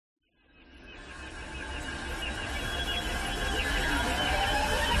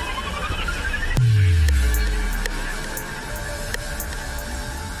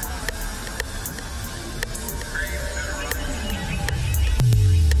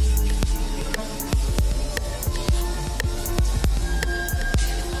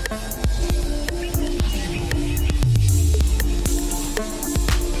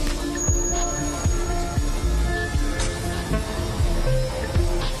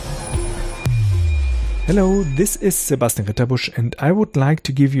Hello, this is Sebastian Ritterbusch and I would like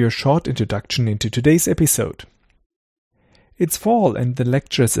to give you a short introduction into today's episode. It's fall and the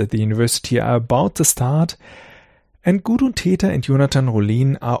lectures at the university are about to start, and Gudrun Teter and Jonathan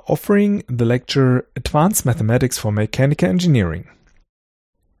Rohlin are offering the lecture Advanced Mathematics for Mechanical Engineering.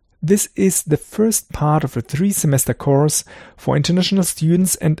 This is the first part of a 3-semester course for international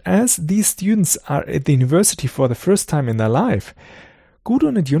students, and as these students are at the university for the first time in their life,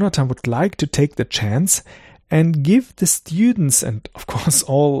 Gudrun and Jonathan would like to take the chance and give the students and, of course,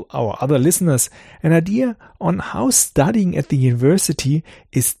 all our other listeners an idea on how studying at the university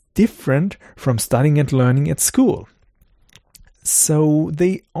is different from studying and learning at school. So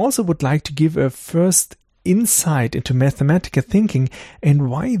they also would like to give a first insight into mathematical thinking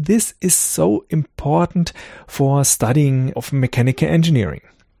and why this is so important for studying of mechanical engineering.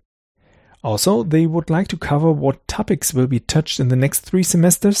 Also, they would like to cover what topics will be touched in the next 3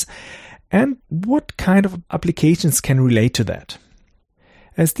 semesters and what kind of applications can relate to that.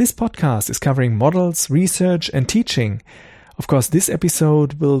 As this podcast is covering models, research and teaching, of course this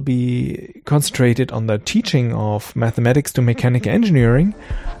episode will be concentrated on the teaching of mathematics to mechanical engineering,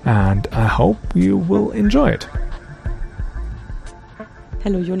 and I hope you will enjoy it.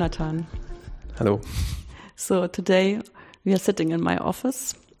 Hello, Jonathan. Hello. So today we are sitting in my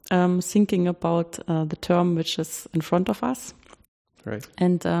office thinking about the term which is in front of us. Right.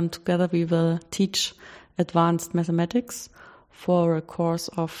 And together we will teach advanced mathematics for a course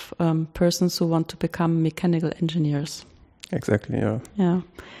of persons who want to become mechanical engineers. Exactly, yeah. Yeah.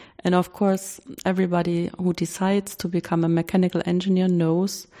 And of course, everybody who decides to become a mechanical engineer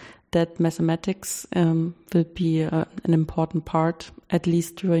knows that mathematics will be an important part, at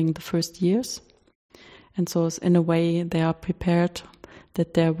least during the first years. And so in a way, they are prepared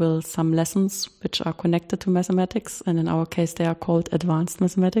that there will some lessons which are connected to mathematics, and in our case they are called advanced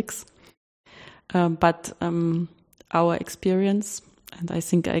mathematics. But our experience, and I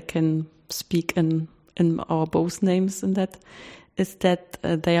think I can speak in our both names in that, is that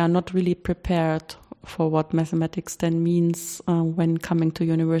they are not really prepared for what mathematics then means when coming to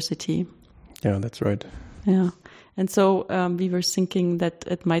university. Yeah, that's right. Yeah. And so we were thinking that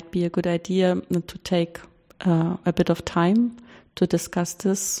it might be a good idea to take a bit of time to discuss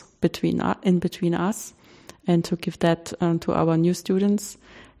this in between us, and to give that to our new students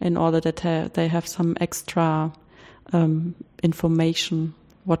in order that they have some extra information,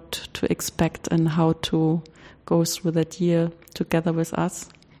 what to expect and how to go through that year together with us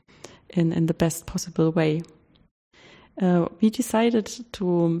in the best possible way. We decided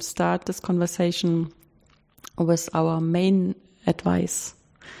to start this conversation with our main advice,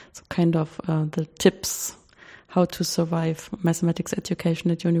 so kind of the tips how to survive mathematics education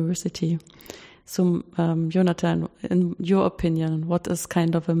at university. So, Jonathan, in your opinion, what is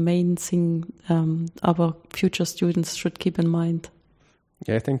kind of a main thing our future students should keep in mind?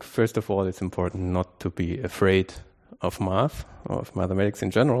 Yeah, I think first of all, it's important not to be afraid of math or of mathematics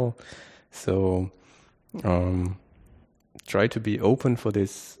in general. So, try to be open for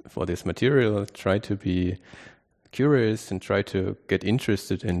this material. Try to be curious and try to get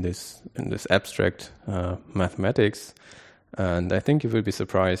interested in this abstract mathematics. And I think you will be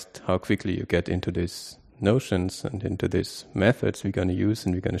surprised how quickly you get into these notions and into these methods we're going to use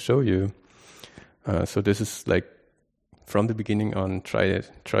and we're going to show you. So this is like from the beginning on, try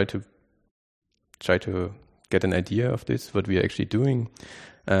to get an idea of this, what we are actually doing.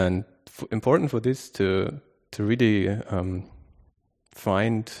 And important for this to really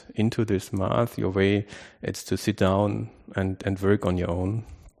find into this math your way, it's to sit down and work on your own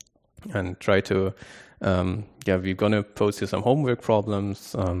and try to we're gonna pose you some homework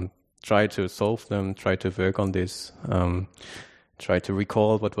problems, try to solve them, try to work on this, try to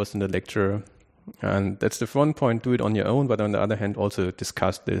recall what was in the lecture. And that's the one point, do it on your own, but on the other hand also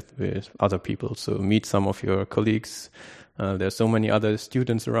discuss this with other people. So meet some of your colleagues. There's so many other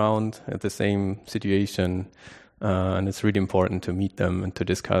students around at the same situation. And it's really important to meet them and to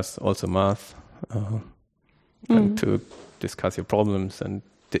discuss also math and to discuss your problems and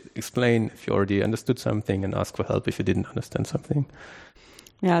explain if you already understood something and ask for help if you didn't understand something.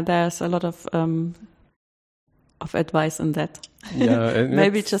 Yeah, there's a lot of advice in that. Yeah,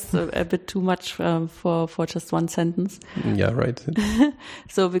 maybe just a bit too much for just one sentence. Yeah, right.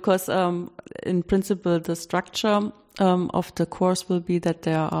 So because in principle the structure of the course will be that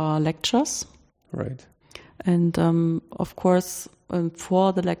there are lectures. Right. And of course,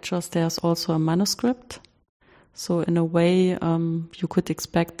 for the lectures, there's also a manuscript. So in a way, you could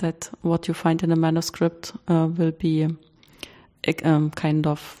expect that what you find in a manuscript will be kind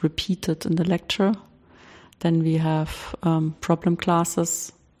of repeated in the lecture. Then we have problem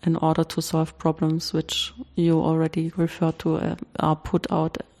classes in order to solve problems which you already refer to are put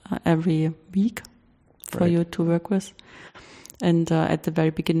out every week for you to work with. And at the very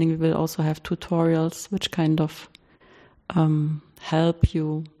beginning, we will also have tutorials which kind of help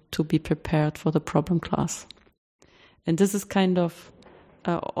you to be prepared for the problem class. And this is kind of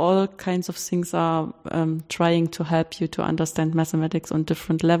all kinds of things are trying to help you to understand mathematics on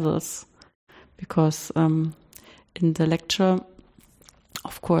different levels. Because in the lecture,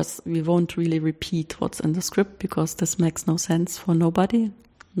 of course, we won't really repeat what's in the script because this makes no sense for nobody,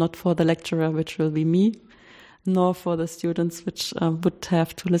 not for the lecturer, which will be me, nor for the students, which would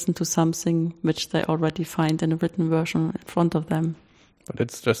have to listen to something which they already find in a written version in front of them. But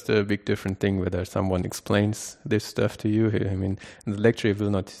it's just a big different thing whether someone explains this stuff to you. I mean, in the lecture you will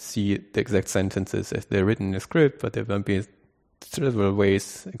not see the exact sentences as they're written in the script, but there will be several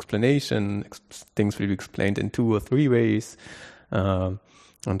ways explanation. Things will be explained in 2 or 3 ways.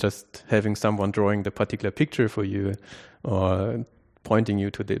 And just having someone drawing the particular picture for you or pointing you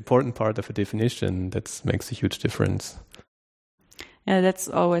to the important part of a definition, that makes a huge difference. Yeah, that's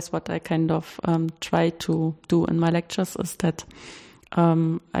always what I kind of try to do in my lectures, is that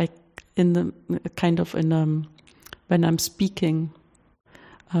when I'm speaking,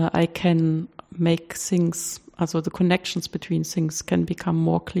 I can make things, also the connections between things can become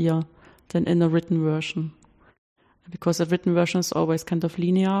more clear than in a written version. Because a written version is always kind of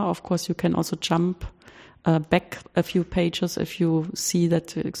linear. Of course, you can also jump back a few pages if you see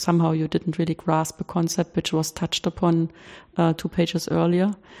that somehow you didn't really grasp a concept which was touched upon 2 pages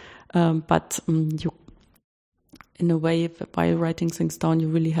earlier. But you, in a way, while writing things down, you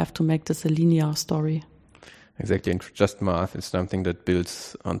really have to make this a linear story. Exactly, and just math is something that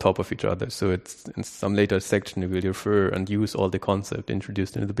builds on top of each other. So it's in some later section you will refer and use all the concept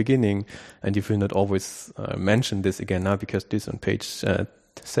introduced in the beginning, and you will not always mention this again now because this on page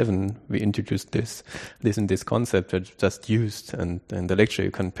 7 we introduced this and this concept that just used, and in the lecture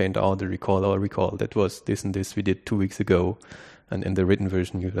you can paint out the recall that was this and this we did 2 weeks ago, and in the written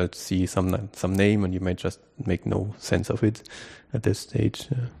version you will see some name and you might just make no sense of it at this stage.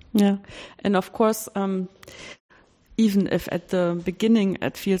 Yeah, and of course, even if at the beginning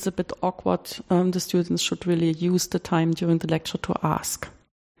it feels a bit awkward, the students should really use the time during the lecture to ask.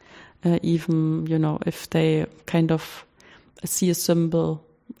 Even, if they kind of see a symbol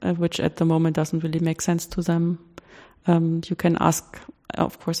which at the moment doesn't really make sense to them, you can ask,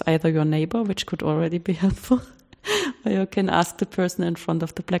 of course, either your neighbor, which could already be helpful, or you can ask the person in front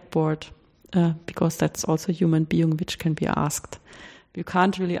of the blackboard, because that's also a human being which can be asked. You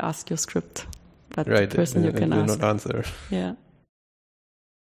can't really ask your script, but the person you can ask. Will not answer. Yeah.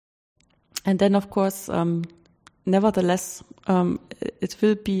 And then, of course, nevertheless, it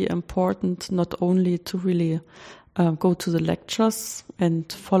will be important not only to really go to the lectures and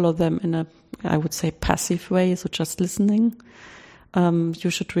follow them in a, I would say, passive way, so just listening. You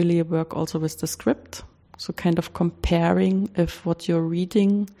should really work also with the script. So kind of comparing if what you're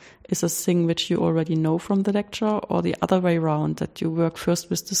reading is a thing which you already know from the lecture, or the other way around, that you work first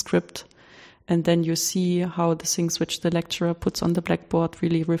with the script and then you see how the things which the lecturer puts on the blackboard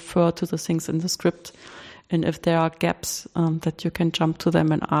really refer to the things in the script. And if there are gaps, that you can jump to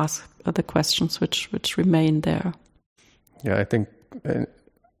them and ask the questions which remain there. Yeah, I think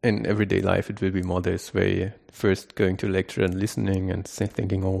in everyday life it will be more this way, first going to lecture and listening and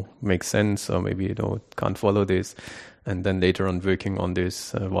thinking, oh, makes sense, or maybe can't follow this, and then later on working on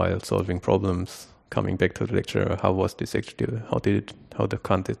this while solving problems, coming back to the lecture, how was this actually, how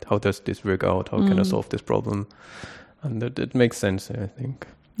does this work out, how can I solve this problem, and it makes sense, I think.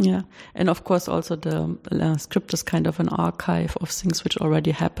 Yeah, and of course also the script is kind of an archive of things which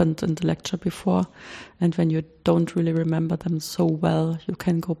already happened in the lecture before, and when you don't really remember them so well, you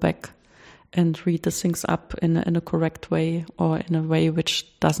can go back and read the things up in a correct way, or in a way which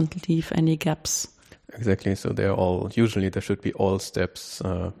doesn't leave any gaps. Exactly, so usually there should be all steps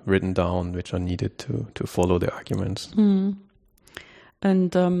written down which are needed to follow the arguments.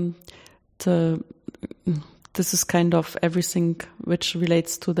 And this is kind of everything which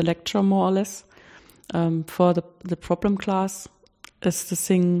relates to the lecture, more or less. For the problem class is the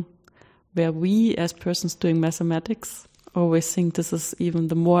thing where we, as persons doing mathematics, always think this is even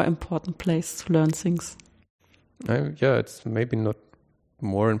the more important place to learn things. Yeah, it's maybe not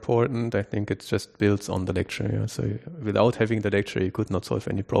more important. I think it just builds on the lecture. Yeah? So without having the lecture, you could not solve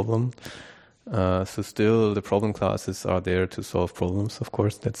any problem. So still, the problem classes are there to solve problems. Of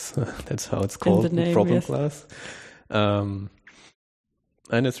course, that's how it's called, in the name, problem yes. class. And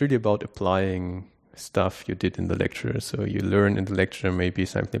it's really about applying stuff you did in the lecture. So you learn in the lecture maybe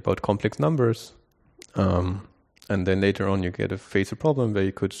something about complex numbers, And then later on you face a problem where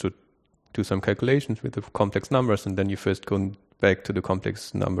you should do some calculations with the complex numbers, and then you first go back to the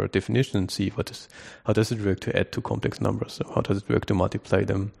complex number definition and see how does it work to add two complex numbers, so how does it work to multiply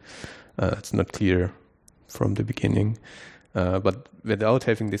them. It's not clear from the beginning. But without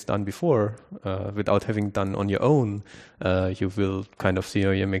having this done before, without having done on your own, you will kind of see,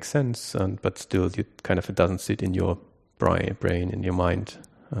 oh yeah, makes sense, but still it doesn't sit in your brain, in your mind,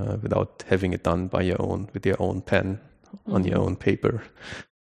 without having it done by your own, with your own pen, on your own paper.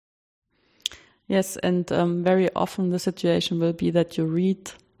 Yes, and very often the situation will be that you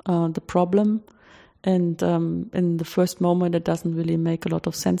read the problem, and in the first moment it doesn't really make a lot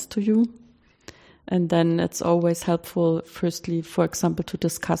of sense to you. And then it's always helpful, firstly, for example, to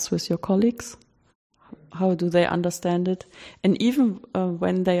discuss with your colleagues. How do they understand it? And even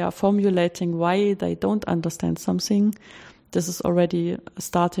when they are formulating why they don't understand something, this is already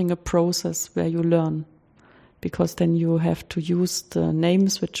starting a process where you learn. Because then you have to use the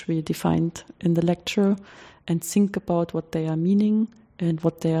names which we defined in the lecture and think about what they are meaning and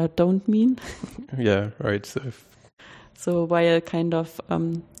what they don't mean. Yeah, right. So while kind of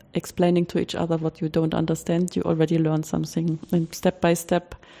explaining to each other what you don't understand, you already learn something. And step by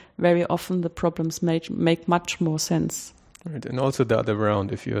step, very often the problems make much more sense. Right, and also the other way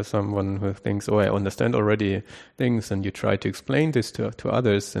around, if you're someone who thinks, oh, I understand already things, and you try to explain this to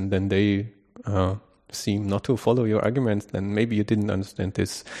others, and then they seem not to follow your arguments, then maybe you didn't understand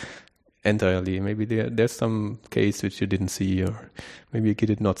this entirely. Maybe there's some case which you didn't see, or maybe you get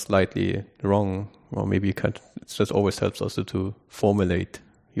it not slightly wrong, or maybe it just always helps also to formulate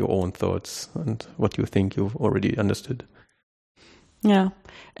your own thoughts and what you think you've already understood. Yeah,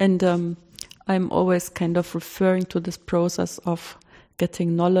 and I'm always kind of referring to this process of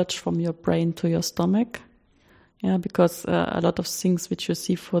getting knowledge from your brain to your stomach. Yeah, because a lot of things which you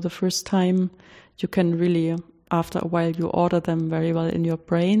see for the first time, you can really, after a while, you order them very well in your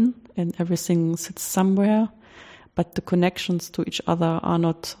brain and everything sits somewhere, but the connections to each other are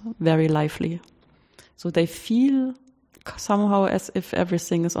not very lively. So they feel somehow as if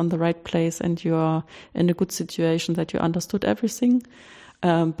everything is on the right place and you're in a good situation, that you understood everything.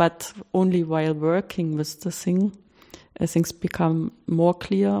 But only while working with the thing, things become more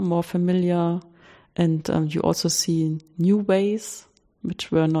clear, more familiar, and you also see new ways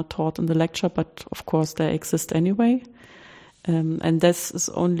which were not taught in the lecture, but of course they exist anyway. And this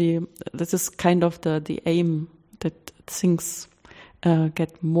is kind of the aim, that things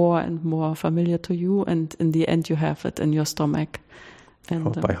get more and more familiar to you, and in the end you have it in your stomach.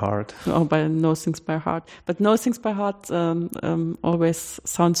 And, by heart. Or by know things by heart. But know things by heart always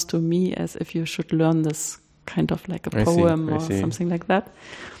sounds to me as if you should learn this kind of like a poem or something like that.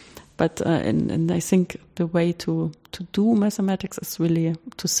 But and I think the way to do mathematics is really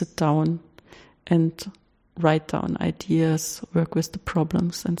to sit down and write down ideas, work with the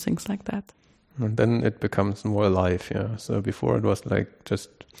problems and things like that. And then it becomes more alive, yeah. So before it was like just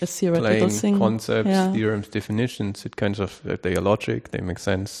a theoretical thing. Concepts, theorems, definitions. It kind of, they are logic, they make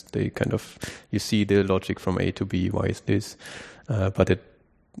sense. They kind of, you see the logic from A to B, why is this? But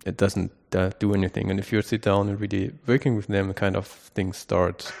it doesn't do anything. And if you sit down and really working with them, kind of things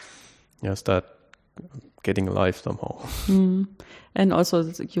start getting alive somehow. And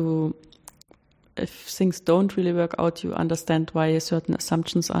also if things don't really work out, you understand why certain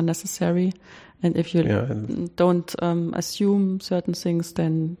assumptions are necessary. And if you don't assume certain things,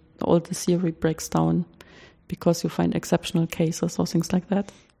 then all the theory breaks down because you find exceptional cases or things like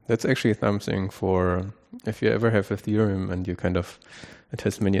that. That's actually something for, if you ever have a theorem and you it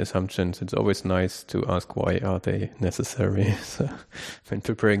has many assumptions, it's always nice to ask why are they necessary. So when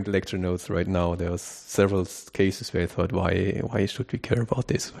preparing the lecture notes right now, there was several cases where I thought, why should we care about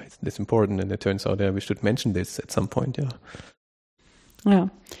this? Why is this important? And it turns out that we should mention this at some point, Yeah.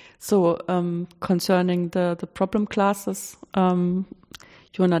 So concerning the problem classes,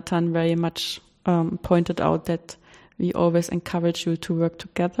 Jonathan very much pointed out that we always encourage you to work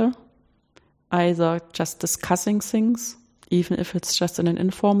together, either just discussing things, even if it's just in an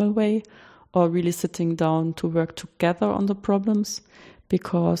informal way, or really sitting down to work together on the problems,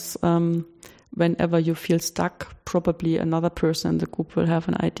 because whenever you feel stuck, probably another person in the group will have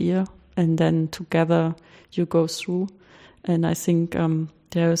an idea, and then together you go through. And I think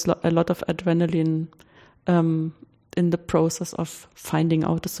there is a lot of adrenaline in the process of finding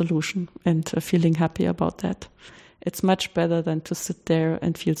out a solution and feeling happy about that. It's much better than to sit there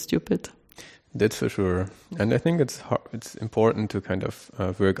and feel stupid. That's for sure. And I think it's important to kind of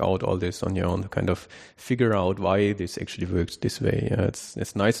work out all this on your own, to kind of figure out why this actually works this way.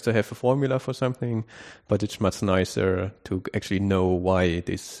 It's nice to have a formula for something, but it's much nicer to actually know why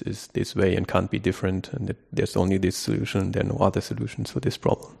this is this way and can't be different, and that there's only this solution, there are no other solutions for this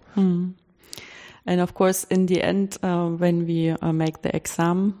problem. And of course, in the end, when we make the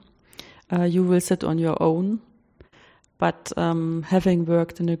exam, you will sit on your own. But having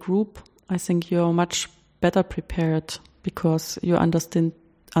worked in a group, I think you're much better prepared because you understood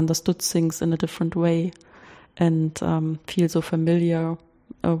things in a different way and feel so familiar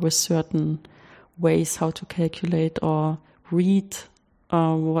with certain ways how to calculate or read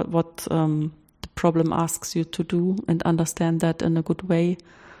what the problem asks you to do and understand that in a good way,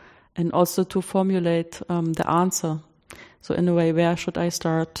 and also to formulate the answer. So in a way, where should I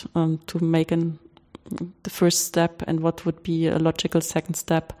start to make the first step, and what would be a logical second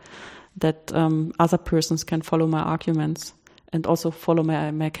step that other persons can follow my arguments and also follow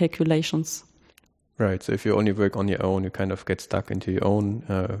my calculations. Right. So if you only work on your own, you kind of get stuck into your own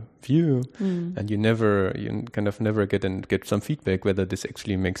view, and you kind of never get some feedback whether this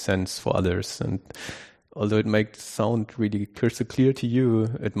actually makes sense for others. And although it might sound really crystal clear to you,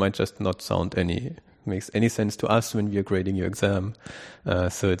 it might just not makes any sense to us when we are grading your exam.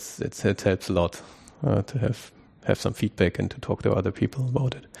 So it helps a lot to have some feedback and to talk to other people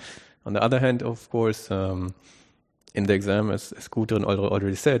about it. On the other hand, of course, in the exam, as Gudrun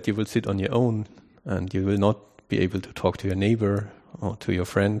already said, you will sit on your own and you will not be able to talk to your neighbor or to your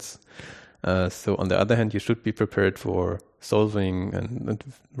friends. So on the other hand, you should be prepared for solving and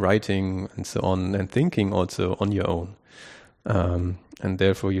writing and so on, and thinking also on your own. And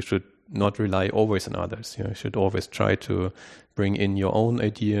therefore, you should not rely always on others. You should always try to bring in your own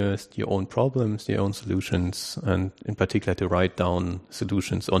ideas, your own problems, your own solutions, and in particular to write down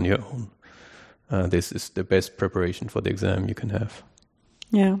solutions on your own. This is the best preparation for the exam you can have.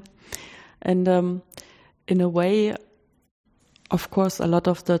 Yeah. And in a way, of course, a lot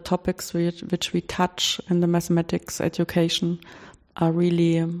of the topics which we touch in the mathematics education are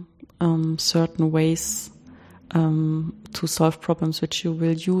really certain ways to solve problems which you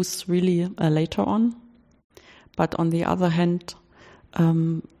will use really later on. But on the other hand,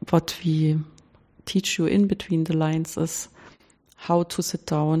 what we teach you in between the lines is how to sit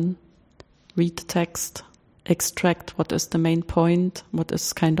down, read the text, extract what is the main point, what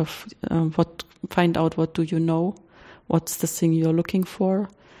is kind of find out what do you know, what's the thing you're looking for,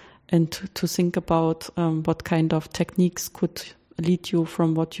 and to think about what kind of techniques could lead you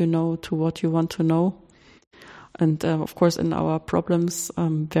from what you know to what you want to know. And of course, in our problems,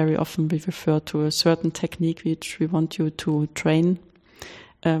 very often we refer to a certain technique which we want you to train.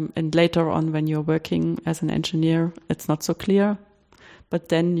 And later on, when you're working as an engineer, it's not so clear. But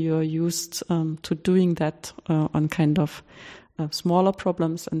then you're used to doing that on kind of smaller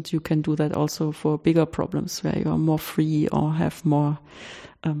problems, and you can do that also for bigger problems where you're more free or have more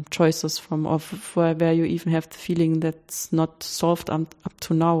choices where you even have the feeling that's not solved up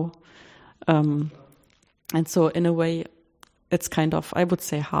to now. And so in a way, it's kind of, I would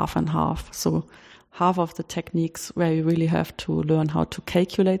say, half and half. So half of the techniques where you really have to learn how to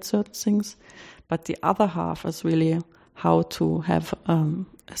calculate certain things, but the other half is really how to have a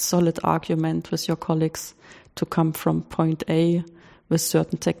solid argument with your colleagues to come from point A with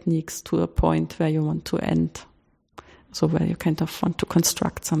certain techniques to a point where you want to end. So where you kind of want to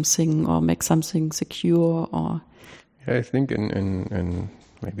construct something or make something secure or... Yeah, I think in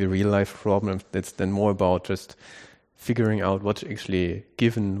maybe real life problems, that's then more about just figuring out what's actually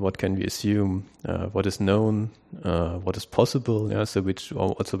given, what can we assume, what is known, what is possible. Yeah, so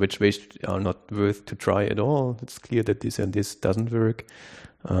which ways are not worth to try at all. It's clear that this and this doesn't work,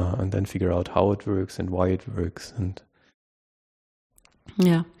 and then figure out how it works and why it works. And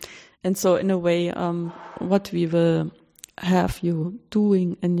yeah, and so in a way, what we will have you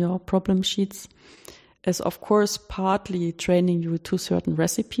doing in your problem sheets is, of course, partly training you to certain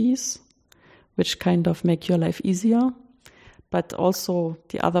recipes, which kind of make your life easier. But also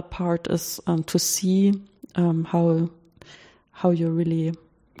the other part is to see how you really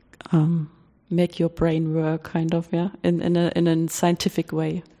make your brain work, kind of, yeah, in a scientific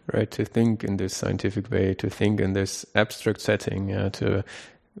way. Right, to think in this scientific way, to think in this abstract setting, yeah, to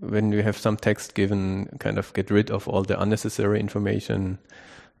when you have some text given, kind of get rid of all the unnecessary information.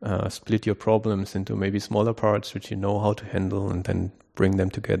 Split your problems into maybe smaller parts which you know how to handle, and then bring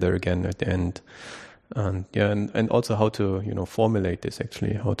them together again at the end. And yeah, and also how to formulate this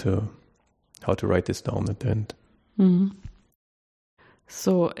actually, how to write this down at the end. Mm-hmm.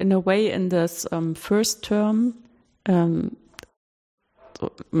 So in a way, in this first term,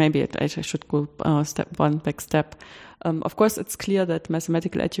 maybe I should go one back step. Of course, it's clear that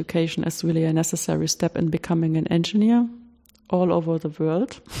mathematical education is really a necessary step in becoming an engineer all over the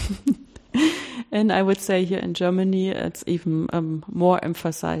world. And I would say here in Germany, it's even more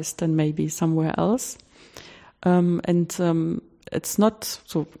emphasized than maybe somewhere else. It's not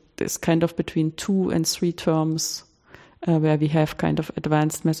so. It's kind of between 2 and 3 terms where we have kind of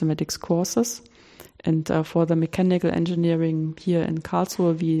advanced mathematics courses. And for the mechanical engineering here in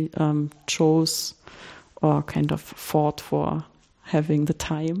Karlsruhe, we chose or kind of fought for having the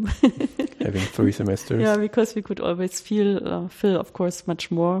time. Having 3 semesters. Yeah, because we could always fill, of course,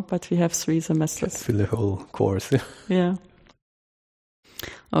 much more, but we have 3 semesters. Fill the whole course. Yeah.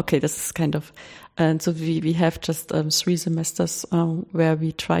 Okay, this is kind of, and so we have just 3 semesters where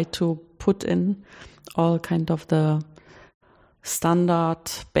we try to put in all kind of the standard,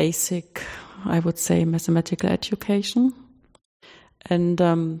 basic, I would say, mathematical education. And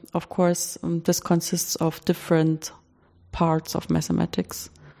of course, this consists of different parts of mathematics.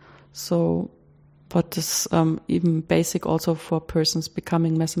 So what is even basic also for persons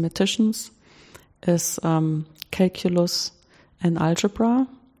becoming mathematicians is calculus and algebra.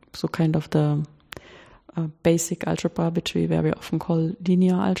 So kind of the basic algebra, which we very often call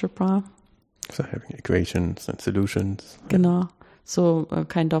linear algebra. So having equations and solutions. Genau. So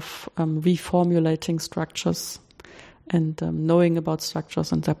kind of reformulating structures and knowing about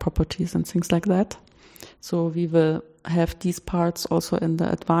structures and their properties and things like that. So we will have these parts also in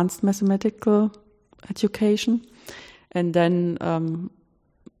the advanced mathematical education. And then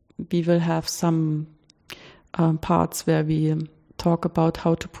we will have some parts where we talk about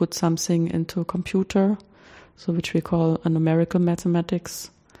how to put something into a computer, so which we call a numerical mathematics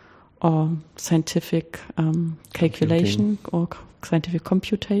or scientific calculation or scientific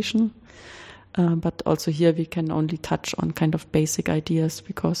computation. But also here we can only touch on kind of basic ideas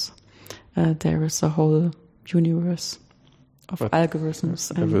because there is a whole universe of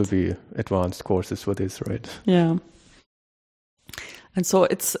algorithms. There will be advanced courses for this, right? Yeah. And so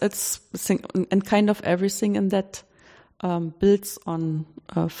it's and kind of everything in that builds on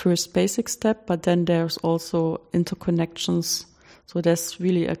a first basic step, but then there's also interconnections. So there's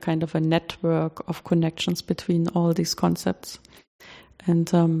really a kind of a network of connections between all these concepts.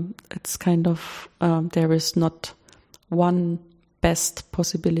 And it's kind of, there is not one best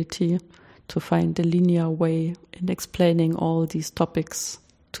possibility to find a linear way in explaining all these topics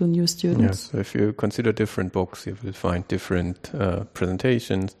to new students. Yes, so if you consider different books, you will find different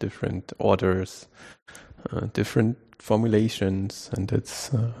presentations, different orders, different formulations, and it's,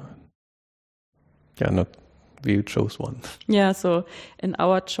 we chose one. Yeah, so in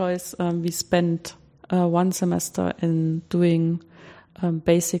our choice, we spent 1 semester in doing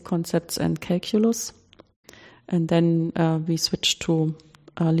basic concepts and calculus. And then we switched to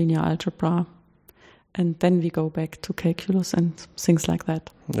linear algebra. And then we go back to calculus and things like that.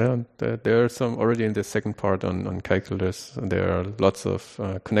 Yeah, there are some already in the second part on calculus. There are lots of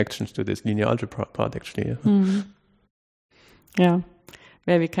connections to this linear algebra part, actually. Yeah, yeah.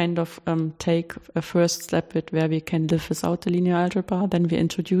 Where we kind of take a first step with where we can live without the linear algebra, then we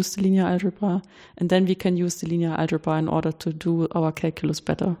introduce the linear algebra, and then we can use the linear algebra in order to do our calculus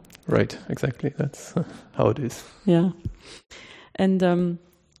better. Right, exactly. That's how it is. Yeah. And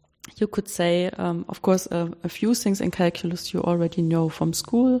you could say, of course, a few things in calculus you already know from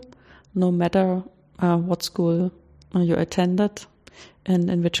school, no matter what school you attended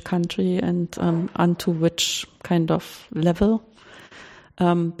and in which country and onto which kind of level.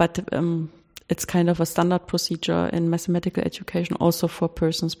 But it's kind of a standard procedure in mathematical education also for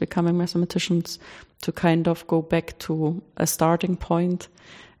persons becoming mathematicians to kind of go back to a starting point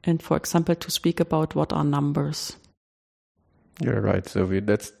and, for example, to speak about what are numbers. You're right. So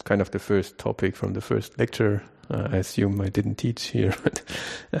that's kind of the first topic from the first lecture. I assume I didn't teach here.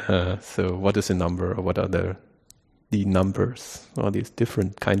 So what is a number, or what are the numbers, all these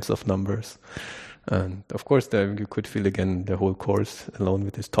different kinds of numbers? And of course, there you could fill again the whole course alone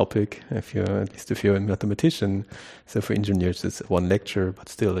with this topic, at least if you're a mathematician. So for engineers, it's 1 lecture, but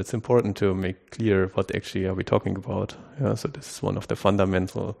still it's important to make clear what actually are we talking about. Yeah, so this is one of the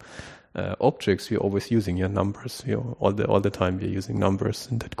fundamental objects we're always using, numbers. All the time we're using numbers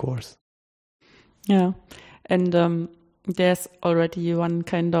in that course. Yeah, and there's already one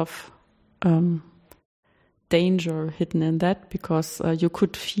kind of danger hidden in that, because you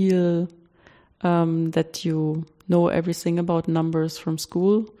could feel that you know everything about numbers from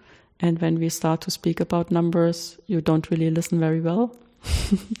school, and when we start to speak about numbers, you don't really listen very well.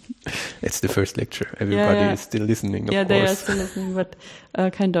 It's the first lecture. Everybody is still listening, of course. Yeah, they are still listening, but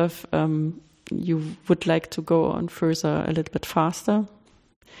kind of you would like to go on further a little bit faster.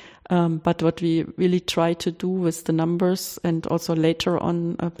 But what we really try to do with the numbers and also later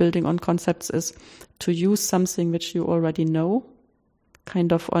on building on concepts is to use something which you already know,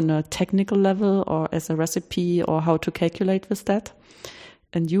 kind of on a technical level or as a recipe or how to calculate with that,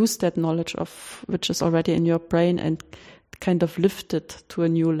 and use that knowledge of which is already in your brain and kind of lift it to a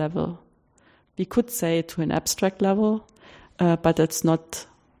new level. We could say to an abstract level, but it's not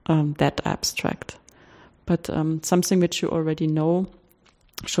that abstract. But something which you already know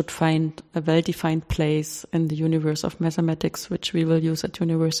should find a well-defined place in the universe of mathematics, which we will use at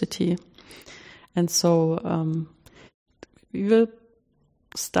university. And so we will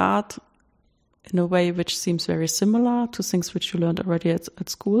start in a way which seems very similar to things which you learned already at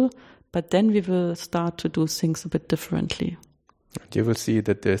school, but then we will start to do things a bit differently. You will see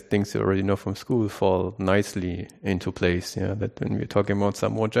that the things you already know from school fall nicely into place. Yeah, that when we're talking about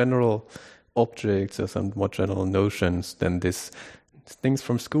some more general objects or some more general notions, then things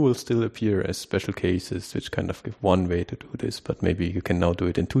from school still appear as special cases, which kind of give one way to do this, but maybe you can now do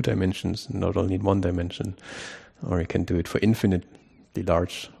it in 2 dimensions, not only in 1 dimension, or you can do it for infinitely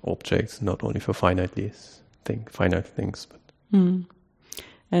large objects, not only for finite things.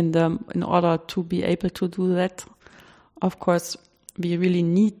 And in order to be able to do that, of course, we really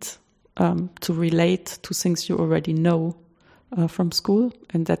need to relate to things you already know from school,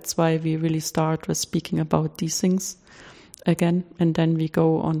 and that's why we really start with speaking about these things again, and then we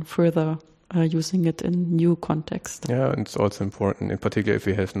go on further using it in new context. Yeah, and it's also important, in particular if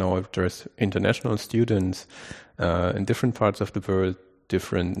we have now there's international students in different parts of the world,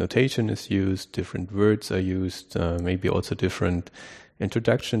 different notation is used, different words are used, maybe also different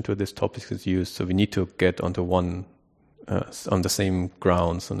introduction to this topic is used. So we need to get onto on the same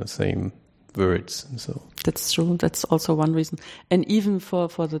grounds, on the same words. And so that's true. That's also one reason. And even for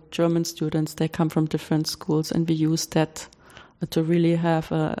the German students, they come from different schools, and we use that to really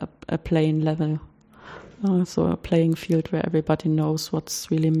have a playing level. So a playing field where everybody knows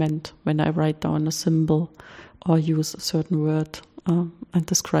what's really meant when I write down a symbol or use a certain word and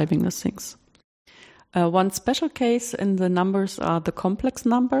describing the things. One special case in the numbers are the complex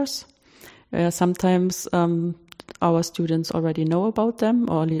numbers. Sometimes our students already know about them,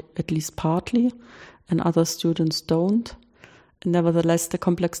 or at least partly, and other students don't. Nevertheless, the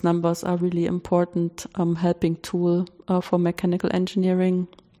complex numbers are really important helping tool for mechanical engineering.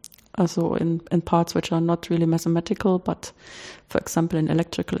 Also in parts which are not really mathematical, but for example in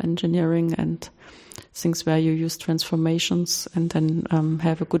electrical engineering and things where you use transformations and then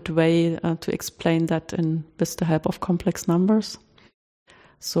have a good way to explain that with the help of complex numbers.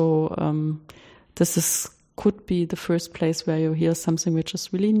 So this could be the first place where you hear something which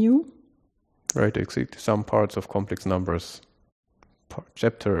is really new. Right, exactly. Some parts of complex numbers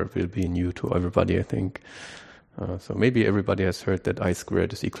chapter will be new to everybody, I think. So maybe everybody has heard that I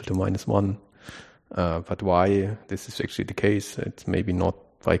squared is equal to -1. But why this is actually the case, it's maybe not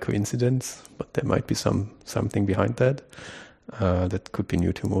by coincidence, but there might be something behind that that could be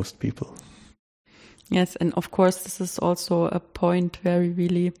new to most people. Yes, and of course this is also a point where we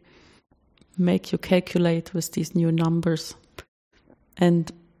really make you calculate with these new numbers.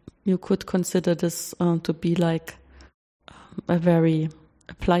 And you could consider this to be like a very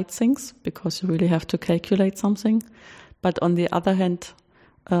applied things, because you really have to calculate something. But on the other hand,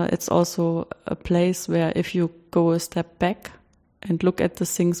 it's also a place where if you go a step back and look at the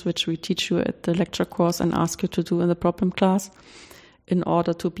things which we teach you at the lecture course and ask you to do in the problem class, in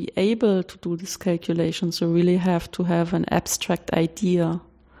order to be able to do these calculations, you really have to have an abstract idea.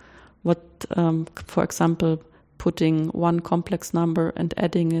 What, for example, putting one complex number and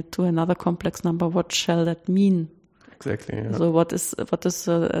adding it to another complex number, what shall that mean? Exactly. Yeah. So what is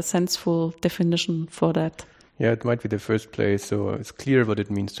a sensible definition for that? Yeah, it might be the first place. So it's clear what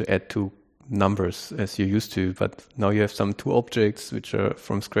it means to add 2 numbers as you used to, but now you have some 2 objects which are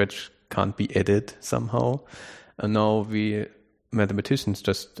from scratch, can't be added somehow. And now we mathematicians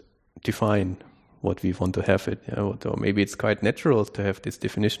just define what we want to have it. You know? Or maybe it's quite natural to have this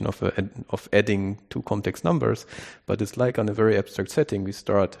definition of adding 2 complex numbers, but it's like on a very abstract setting. We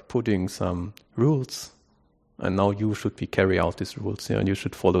start putting some rules, and now you should carry out these rules, and you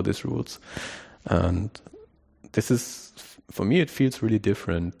should follow these rules. And this is, for me, it feels really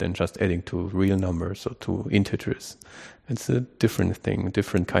different than just adding 2 real numbers or 2 integers. It's a different thing,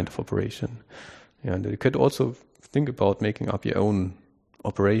 different kind of operation. And you could also think about making up your own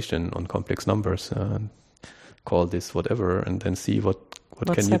operation on complex numbers and call this whatever, and then see what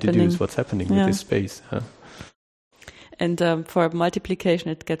can you deduce, what's happening with this space. And for multiplication,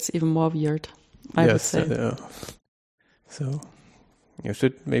 it gets even more weird, I would say. So you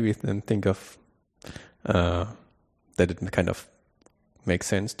should maybe then think of that it kind of make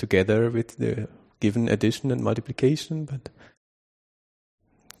sense together with the given addition and multiplication, but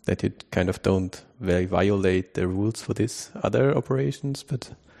that you kind of don't violate the rules for these other operations.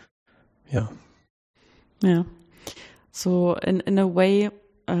 But yeah. So in a way,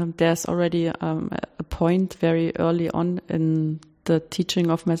 there's already a point very early on in the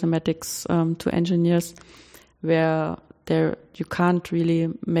teaching of mathematics to engineers where you can't really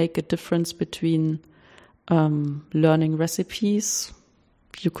make a difference between learning recipes.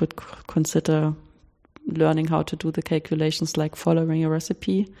 You could consider learning how to do the calculations like following a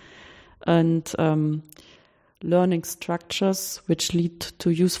recipe, and learning structures which lead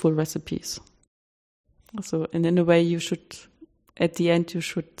to useful recipes. So in a way, at the end, you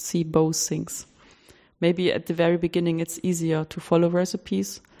should see both things. Maybe at the very beginning, it's easier to follow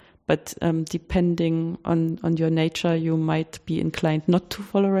recipes, but depending on your nature, you might be inclined not to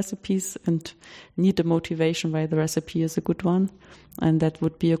follow recipes and need a motivation why the recipe is a good one. And that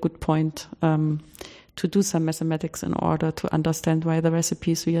would be a good point to do some mathematics in order to understand why the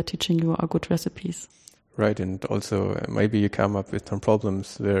recipes we are teaching you are good recipes. Right, and also maybe you come up with some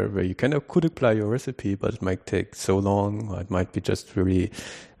problems where you could apply your recipe, but it might take so long, or it might be just really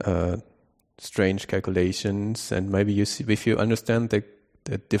strange calculations, and maybe you see, if you understand the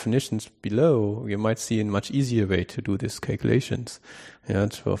definitions below, you might see a much easier way to do these calculations. Yeah,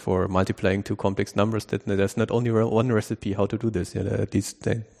 for multiplying two complex numbers, that there's not only one recipe how to do this. Yeah, at least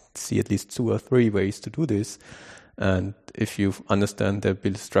they see at least 2 or 3 ways to do this. And if you understand the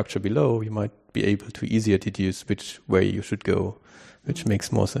structure below, you might be able to easier deduce which way you should go, which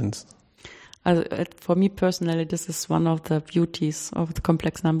makes more sense. For me personally, this is one of the beauties of the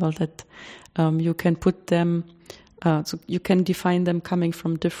complex number, that you can put them, so you can define them coming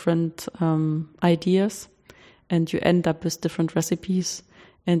from different ideas, and you end up with different recipes.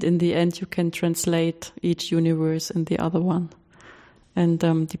 And in the end, you can translate each universe in the other one. And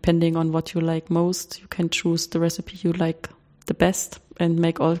depending on what you like most, you can choose the recipe you like the best and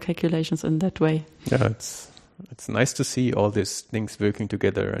make all calculations in that way. Yeah, it's nice to see all these things working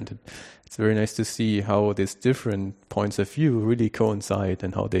together, and it's very nice to see how these different points of view really coincide,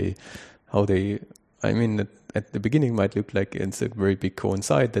 and how they I mean, at the beginning might look like it's a very big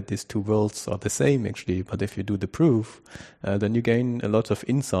coincide that these two worlds are the same actually, but if you do the proof, then you gain a lot of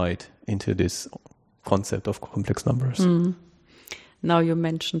insight into this concept of complex numbers. Mm. Now you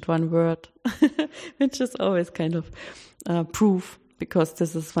mentioned one word, which is always kind of proof, because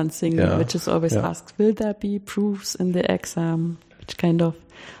this is one thing which is always asked, will there be proofs in the exam, which kind of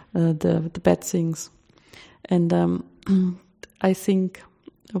the bad things. And I think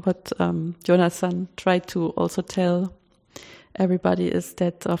what Jonathan tried to also tell everybody is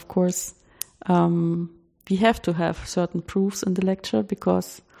that, of course, we have to have certain proofs in the lecture,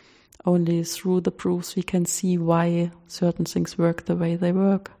 because only through the proofs we can see why certain things work the way they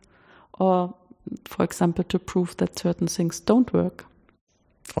work. Or, for example, to prove that certain things don't work.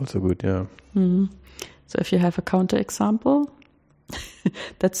 Also good, yeah. Mm-hmm. So if you have a counterexample,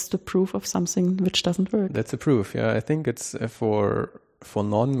 that's the proof of something which doesn't work. That's a proof, yeah. I think it's for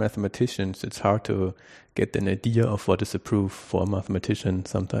non-mathematicians, it's hard to get an idea of what is a proof for a mathematician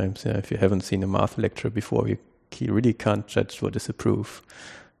sometimes. Yeah. If you haven't seen a math lecture before, you really can't judge what is a proof.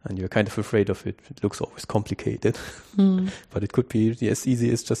 And you're kind of afraid of it. It looks always complicated. But it could be as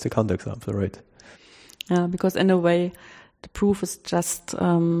easy as just a counterexample, right? Yeah, because in a way, the proof is just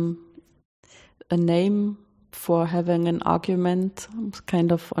a name for having an argument,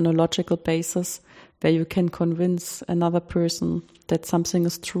 kind of on a logical basis, where you can convince another person that something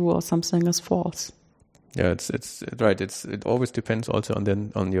is true or something is false. Yeah, it's right. It always depends also on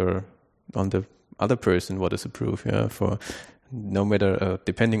the other person what is a proof. Yeah, for no matter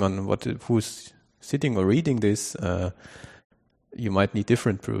depending on who's sitting or reading this, you might need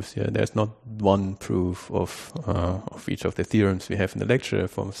different proofs. Yeah, there's not one proof of each of the theorems we have in the lecture.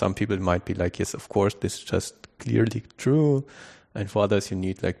 For some people, it might be like, yes, of course, this is just clearly true. And for others, you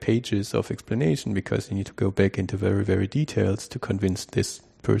need like pages of explanation, because you need to go back into very, very details to convince this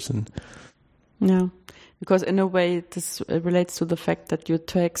person. Yeah, because in a way, this relates to the fact that you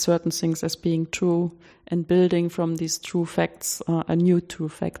take certain things as being true and building from these true facts a new true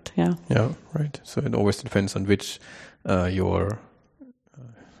fact. Yeah. Yeah, right. So it always depends on which the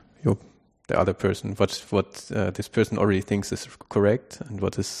other person, what this person already thinks is correct, and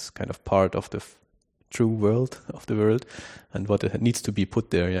what is kind of part of the true world of the world, and what needs to be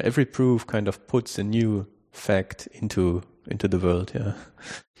put there. Yeah, every proof kind of puts a new fact into the world. Yeah.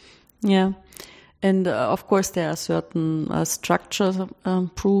 Yeah. And of course, there are certain structure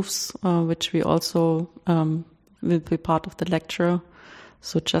proofs which we also will be part of the lecture.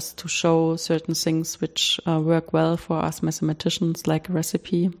 So just to show certain things which work well for us mathematicians, like a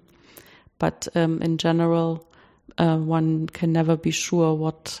recipe. But in general, one can never be sure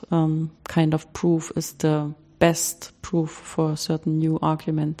what kind of proof is the best proof for a certain new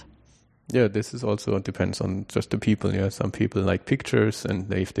argument. Yeah, this is also depends on just the people. Yeah, some people like pictures,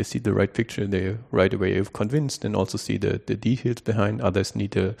 and if they see the right picture, they right away are convinced and also see the details behind. Others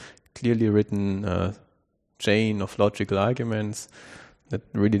need a clearly written chain of logical arguments. That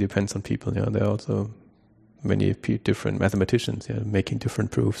really depends on people. Yeah, there are also many different mathematicians. Yeah, making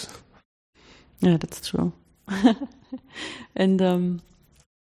different proofs. Yeah, that's true. And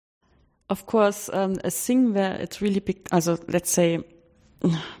of course, a thing where it's really big. Also, let's say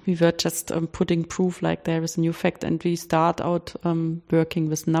we were just putting proof like there is a new fact, and we start out working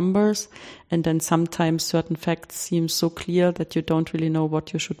with numbers, and then sometimes certain facts seem so clear that you don't really know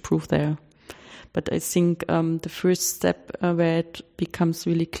what you should prove there. But I think the first step where it becomes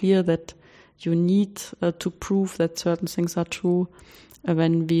really clear that you need to prove that certain things are true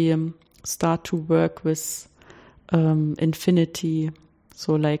when we start to work with infinity.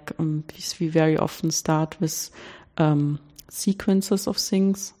 So like we very often start with sequences of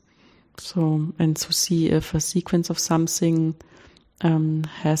things. So, and to see if a sequence of something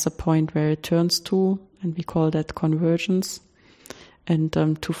has a point where it turns to, and we call that convergence. And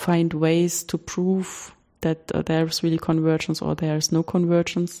to find ways to prove that there is really convergence or there is no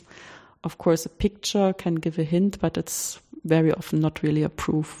convergence. Of course, a picture can give a hint, but it's very often not really a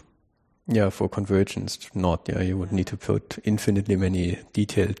proof. Yeah, for convergence, not. Yeah, you would need to put infinitely many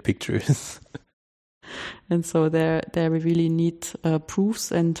detailed pictures. And so there we really need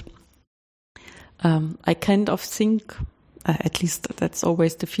proofs. And I kind of think, at least that's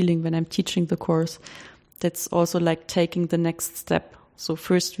always the feeling when I'm teaching the course, that's also like taking the next step. So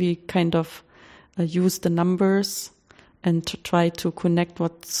first we kind of use the numbers and to try to connect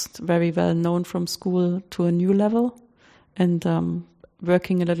what's very well known from school to a new level. And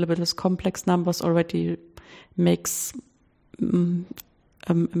working a little bit with complex numbers already makes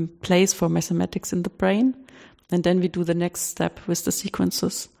a place for mathematics in the brain. And then we do the next step with the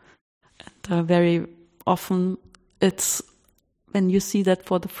sequences. And very often it's, when you see that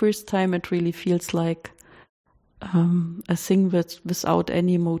for the first time, it really feels like a thing without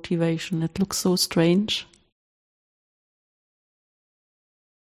any motivation. It looks so strange.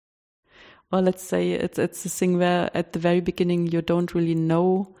 Or let's say it's a thing where at the very beginning you don't really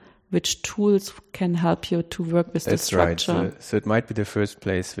know which tools can help you to work with the structure. That's right. So it might be the first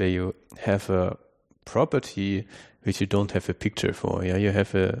place where you have a property which you don't have a picture for. Yeah, you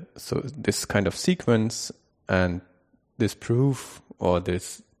have this kind of sequence, and this proof or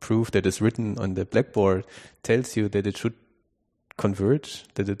this proof that is written on the blackboard tells you that it should converge,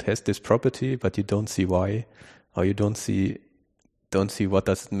 that it has this property, but you don't see why, or you don't see what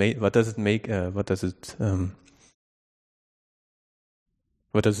does it mean?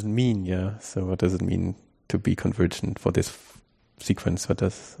 Yeah. So what does it mean to be convergent for this sequence?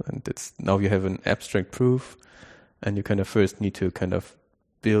 Now you have an abstract proof, and you kind of first need to kind of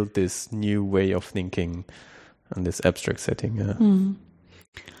build this new way of thinking on this abstract setting. Yeah. Mm.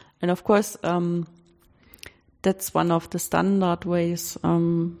 And of course, that's one of the standard ways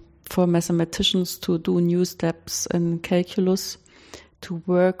for mathematicians to do new steps in calculus, to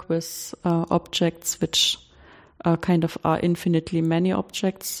work with objects which kind of are infinitely many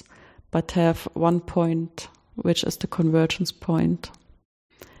objects, but have one point which is the convergence point.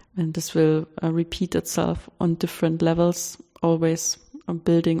 And this will repeat itself on different levels, always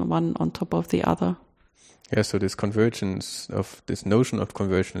building one on top of the other. Yeah, so this notion of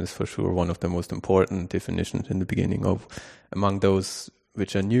convergence is for sure one of the most important definitions in the beginning of. Among those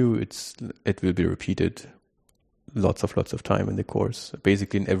which are new, it will be repeated lots of time in the course.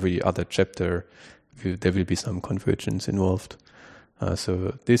 Basically, in every other chapter, there will be some convergence involved.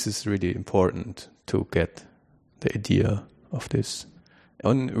 So this is really important to get the idea of this.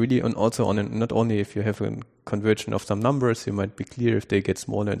 Not only if you have a convergence of some numbers, you might be clear if they get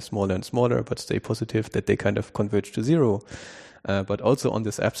smaller and smaller and smaller, but stay positive that they kind of converge to zero. But also on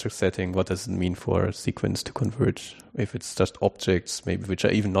this abstract setting, what does it mean for a sequence to converge? If it's just objects, maybe which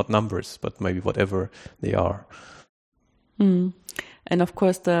are even not numbers, but maybe whatever they are. Mm. And of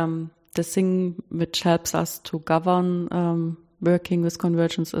course, the thing which helps us to govern working with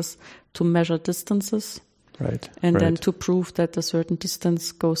convergence is to measure distances. Right. And then to prove that a certain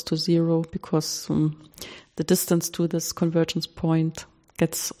distance goes to zero, because the distance to this convergence point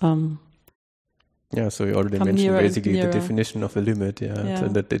gets so you already mentioned basically the definition of a limit. Yeah. So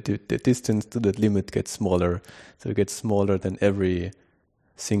that the distance to that limit gets smaller. So it gets smaller than every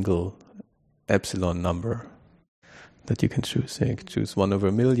single epsilon number. that you can choose. You can choose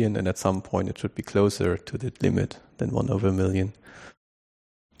 1/1,000,000, and at some point it should be closer to the limit than 1/1,000,000.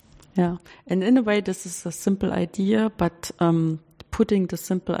 Yeah, and in a way this is a simple idea, but putting the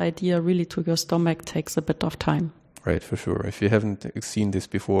simple idea really to your stomach takes a bit of time. Right, for sure. If you haven't seen this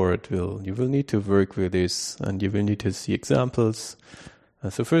before, you will need to work with this, and you will need to see examples.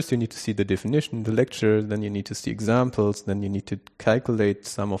 So first you need to see the definition, the lecture, then you need to see examples, then you need to calculate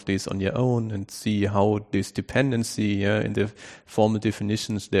some of these on your own and see how this dependency, in the formal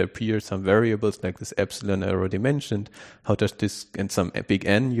definitions, there appear some variables like this epsilon I already mentioned. How does this, and some big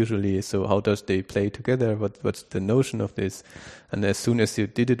N usually, so how does they play together? What's the notion of this? And as soon as you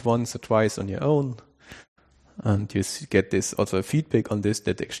did it once or twice on your own, and you get this also a feedback on this,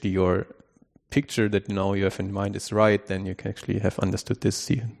 that actually your picture that now you have in mind is right, then you can actually have understood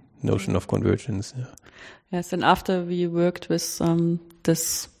this notion of convergence. Yeah. Yes, and after we worked with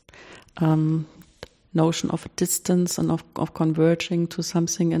this notion of distance and of converging to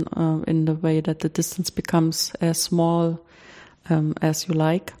something in the way that the distance becomes as small as you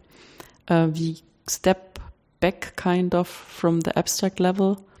like, we step back kind of from the abstract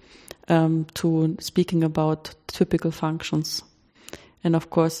level to speaking about typical functions. And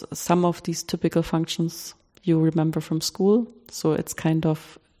of course, some of these typical functions you remember from school. So it's kind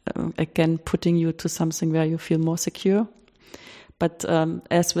of, again, putting you to something where you feel more secure. But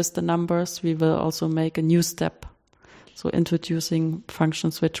as with the numbers, we will also make a new step. So introducing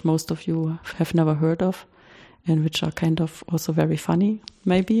functions which most of you have never heard of and which are kind of also very funny,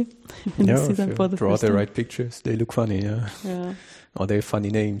 maybe. When you see them for the draw the right pictures, they look funny, yeah. Or they have funny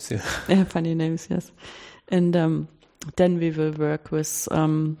names, yeah. They have funny names, yes. And then we will work with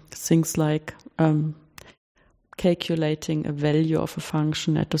things like calculating a value of a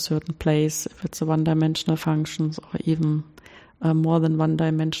function at a certain place, if it's a one-dimensional function or even more than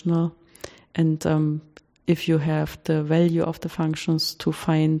one-dimensional. And if you have the value of the functions, to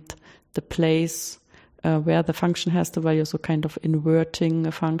find the place where the function has the value, so kind of inverting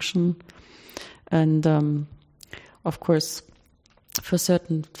a function. And of course, for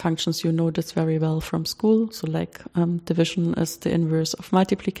certain functions, you know this very well from school. So like division is the inverse of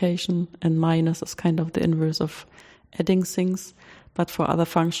multiplication, and minus is kind of the inverse of adding things. But for other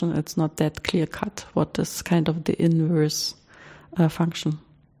functions, it's not that clear cut what is kind of the inverse function.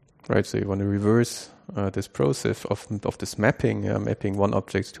 Right, so you want to reverse this process of this mapping, mapping one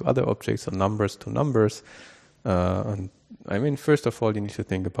object to other objects or numbers to numbers. And I mean, first of all, you need to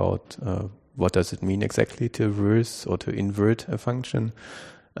think about what does it mean exactly to reverse or to invert a function.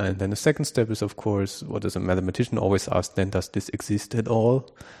 And then the second step is, of course, what does a mathematician always ask then, does this exist at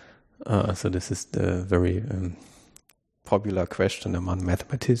all? So this is the very popular question among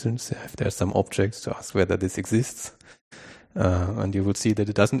mathematicians, if there's some objects, to ask whether this exists. And you will see that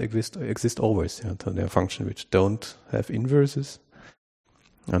it doesn't exist always. So there are functions which don't have inverses.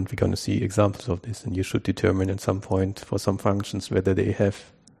 And we're going to see examples of this. And you should determine at some point for some functions whether they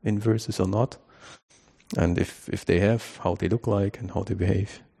have inverses or not. And if they have, how they look like and how they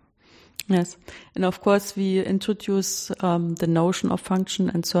behave. Yes. And of course, we introduce the notion of function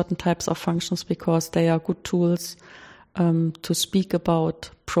and certain types of functions because they are good tools to speak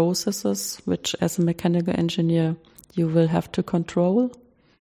about processes, which as a mechanical engineer, you will have to control.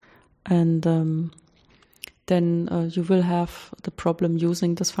 And then you will have the problem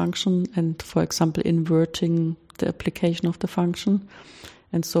using this function and, for example, inverting the application of the function.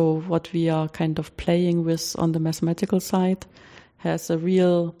 And so what we are kind of playing with on the mathematical side has a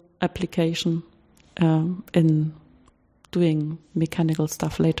real application in doing mechanical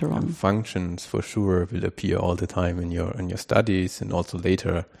stuff later on. And functions for sure will appear all the time in your studies and also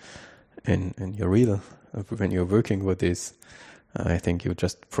later in your real, when you're working with this. I think you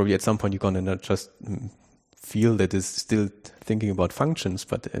just probably at some point you're going to not just feel that it's still thinking about functions,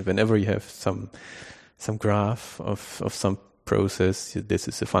 but whenever you have some graph of some process, this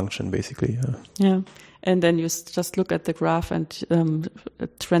is a function basically. Yeah, and then you just look at the graph and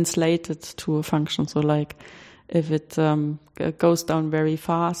translate it to a function. So like if it goes down very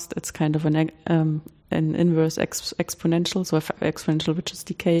fast, it's kind of an inverse exponential, so exponential which is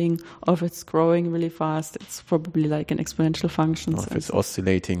decaying, or if it's growing really fast, it's probably like an exponential function. Or if it's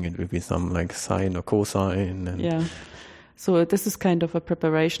oscillating, it will be some like sine or cosine. And yeah. So this is kind of a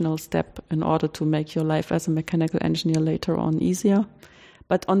preparational step in order to make your life as a mechanical engineer later on easier.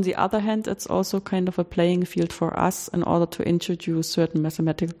 But on the other hand, it's also kind of a playing field for us in order to introduce certain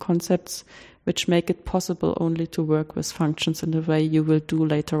mathematical concepts which make it possible only to work with functions in the way you will do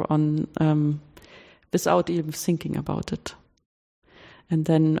later on without even thinking about it. And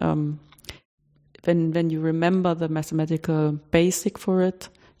then when you remember the mathematical basic for it,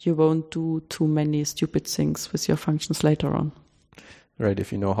 you won't do too many stupid things with your functions later on. Right,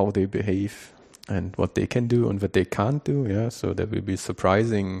 if you know how they behave and what they can do and what they can't do, yeah, so there will be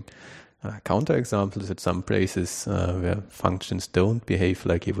surprising counterexamples at some places where functions don't behave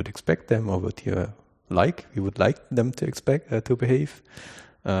like you would expect them or what you would like them to expect to behave.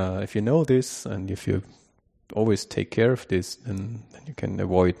 If you know this and if you always take care of this, then you can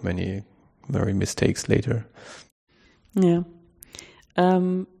avoid many mistakes later. Yeah.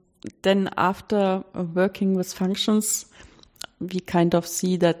 Then after working with functions, we kind of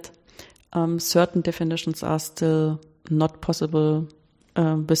see that certain definitions are still not possible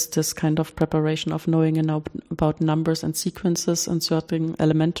with this kind of preparation of knowing about numbers and sequences and certain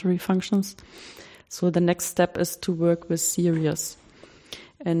elementary functions. So the next step is to work with series.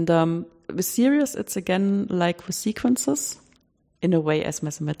 And with series, it's again like with sequences. In a way, as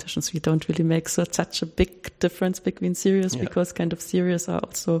mathematicians, we don't really make such a big difference between series because kind of series are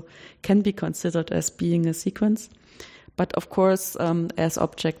also can be considered as being a sequence. But of course, as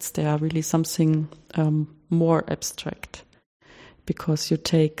objects, they are really something more abstract because you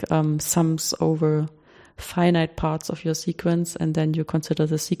take sums over finite parts of your sequence and then you consider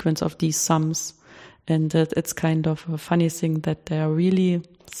the sequence of these sums. And it's kind of a funny thing that there are really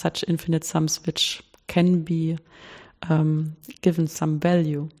such infinite sums which can be given some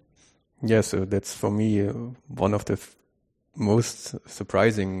value. Yeah, so that's for me one of the most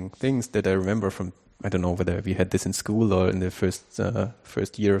surprising things that I remember from, I don't know whether we had this in school or in the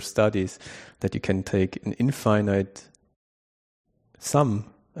first year of studies, that you can take an infinite sum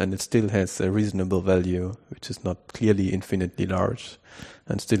and it still has a reasonable value, which is not clearly infinitely large.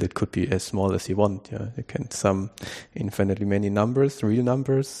 And still it could be as small as you want. Yeah, you can sum infinitely many numbers, real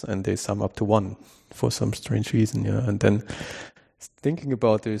numbers, and they sum up to 1 for some strange reason. Yeah, and then thinking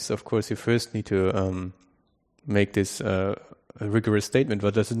about this, of course, you first need to make this a rigorous statement.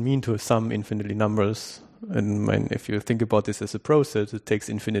 What does it mean to sum infinitely numbers? And if you think about this as a process, it takes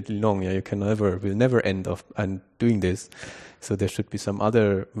infinitely long. Yeah, will never end up and doing this. So there should be some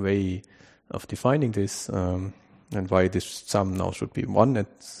other way of defining this. And why this sum now should be 1,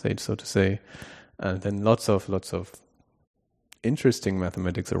 so to say. And then lots of interesting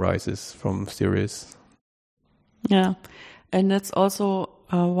mathematics arises from series. Yeah, and that's also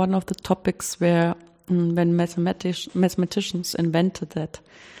one of the topics where when mathematicians invented that,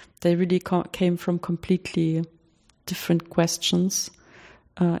 they really came from completely different questions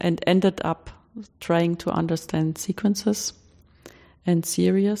and ended up trying to understand sequences and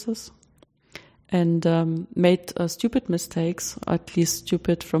series. And made stupid mistakes, at least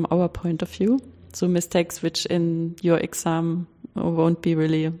stupid from our point of view. So mistakes which in your exam won't be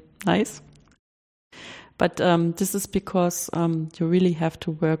really nice. But this is because you really have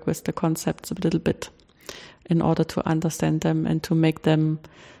to work with the concepts a little bit in order to understand them and to make them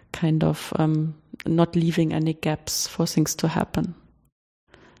kind of not leaving any gaps for things to happen.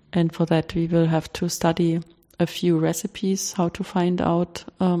 And for that, we will have to study a few recipes, how to find out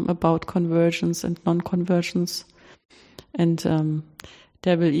about conversions and non-conversions. And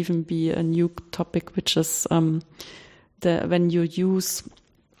there will even be a new topic, which is when you use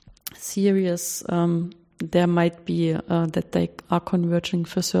series, there might be that they are converging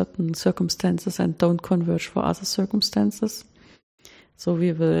for certain circumstances and don't converge for other circumstances. So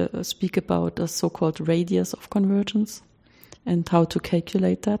we will speak about a so-called radius of convergence and how to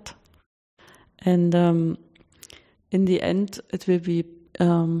calculate that. And in the end, it will be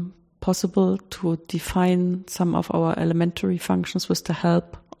possible to define some of our elementary functions with the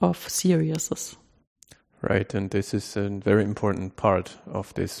help of series. Right, and this is a very important part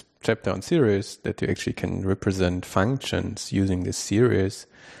of this chapter on series, that you actually can represent functions using this series.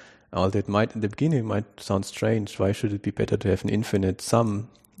 Although it might, in the beginning, might sound strange. Why should it be better to have an infinite sum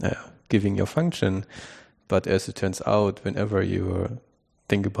giving your function? But as it turns out, whenever you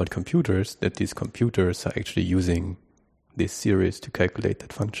think about computers, that these computers are actually using this series to calculate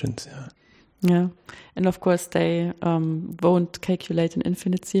that functions. Yeah, and of course they won't calculate an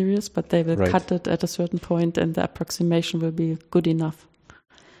infinite series, but they will cut it at a certain point and the approximation will be good enough.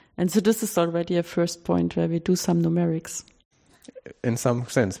 And so this is already a first point where we do some numerics. In some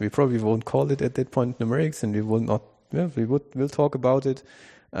sense, we probably won't call it at that point numerics, and we will not, we'll talk about it.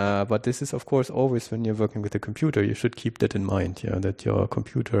 But this is, of course, always when you're working with a computer, you should keep that in mind, that your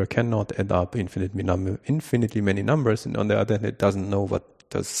computer cannot add up infinitely many numbers, and on the other hand, it doesn't know what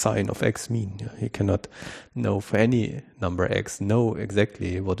does sine of x mean. You cannot know for any number x, know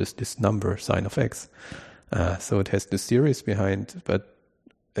exactly what is this number sine of x. So it has the series behind, but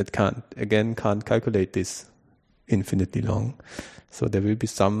it can't calculate this infinitely long. So there will be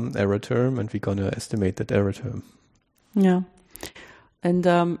some error term, and we're going to estimate that error term. Yeah. And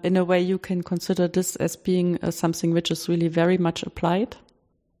in a way, you can consider this as being something which is really very much applied.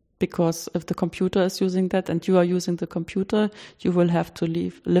 Because if the computer is using that and you are using the computer, you will have to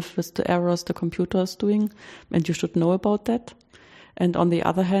live with the errors the computer is doing, and you should know about that. And on the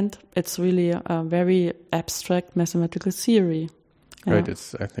other hand, it's really a very abstract mathematical theory. Yeah. Right,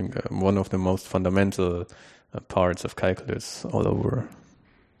 it's, I think, one of the most fundamental parts of calculus all over,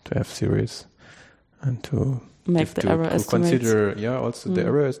 to have series and to make the error estimates. Consider, the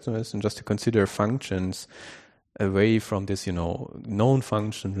error estimates, and just to consider functions away from this, known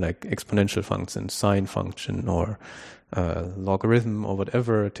function like exponential function, sine function, or logarithm, or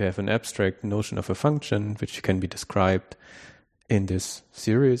whatever, to have an abstract notion of a function which can be described in this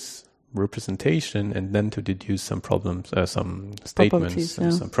series representation, and then to deduce some problems, some statements,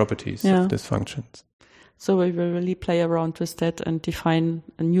 and some properties of these functions. So we will really play around with that and define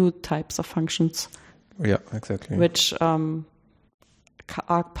new types of functions. Yeah, exactly. Which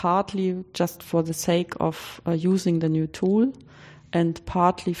are partly just for the sake of using the new tool, and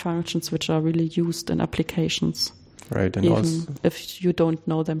partly functions which are really used in applications. Right, and even also if you don't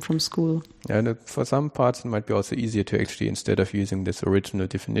know them from school. Yeah, and for some parts it might be also easier to actually, instead of using this original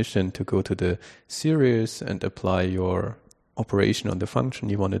definition, to go to the series and apply your operation on the function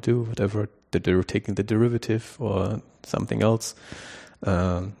you want to do, whatever, taking the derivative or something else.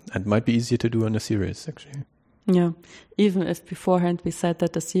 And it might be easier to do on a series, actually. Yeah, even if beforehand we said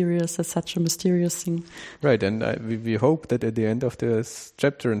that the series is such a mysterious thing. Right, and we hope that at the end of this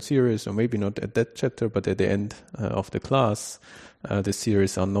chapter and series, or maybe not at that chapter, but at the end of the class, the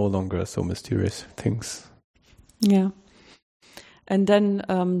series are no longer so mysterious things. Yeah. And then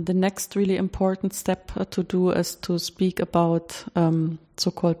the next really important step to do is to speak about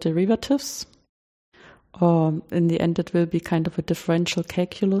so-called derivatives. Or in the end, it will be kind of a differential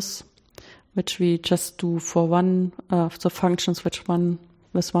calculus, which we just do for one of the functions with one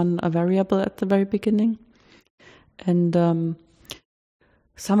variable at the very beginning. And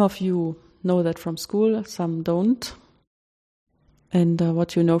some of you know that from school, some don't. And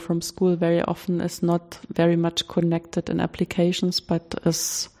what you know from school very often is not very much connected in applications, but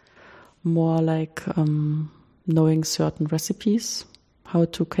is more like knowing certain recipes, how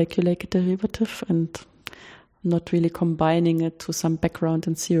to calculate a derivative, and not really combining it to some background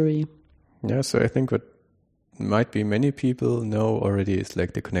in theory. Yeah, so I think what might be many people know already is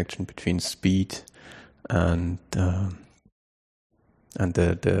like the connection between speed and the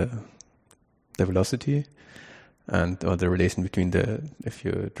velocity, or the relation between if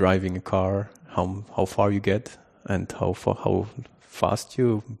you're driving a car, how far you get and how fast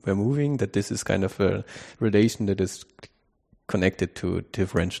you were moving. That this is kind of a relation that is connected to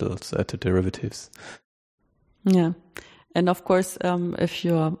differentials, to derivatives. Yeah, and of course, if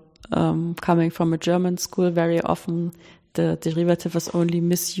you're coming from a German school, very often the derivative is only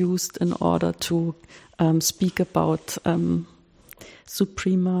misused in order to speak about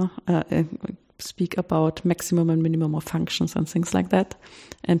suprema, speak about maximum and minimum of functions and things like that.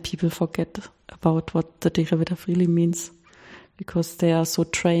 And people forget about what the derivative really means because they are so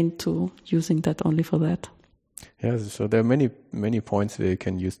trained to using that only for that. Yeah, so there are many points where you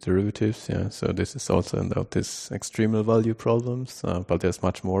can use derivatives. Yeah, so this is also about this extremal value problems, but there's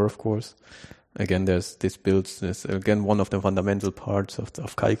much more, of course. Again, this again one of the fundamental parts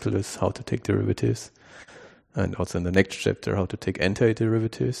of calculus, how to take derivatives, and also in the next chapter, how to take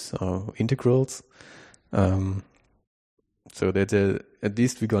antiderivatives or integrals. So that at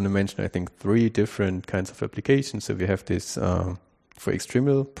least we're going to mention, I think, 3 different kinds of applications. So we have this. For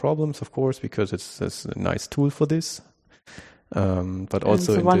extremal problems, of course, because it's a nice tool for this. But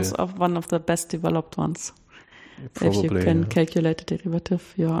also one of the best developed ones. Probably, if you can calculate a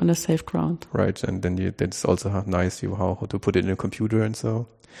derivative, you're on a safe ground. Right, and then that's also nice how to put it in a computer and so.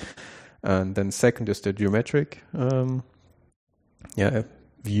 And then second is the geometric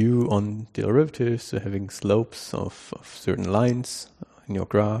view on derivatives, so having slopes of certain lines in your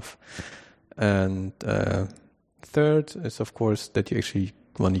graph. And third is, of course, that you actually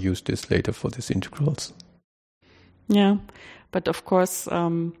want to use this later for these integrals. Yeah, but of course,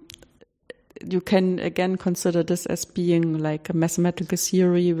 you can again consider this as being like a mathematical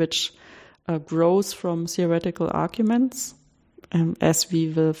theory which grows from theoretical arguments, as we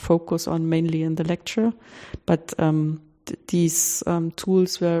will focus on mainly in the lecture. But these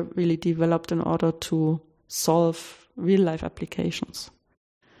tools were really developed in order to solve real-life applications.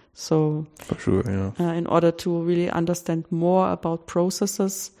 So, for sure, yeah. In order to really understand more about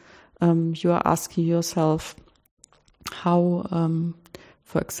processes, you are asking yourself how,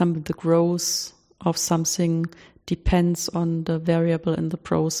 for example, the growth of something depends on the variable in the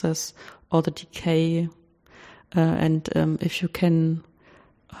process or the decay. And if you can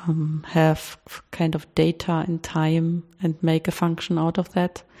have kind of data in time and make a function out of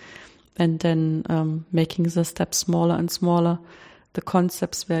that, and then making the steps smaller and smaller, the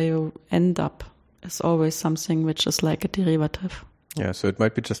concepts where you end up is always something which is like a derivative. Yeah, so it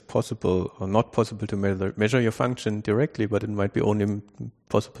might be just possible or not possible to measure your function directly, but it might be only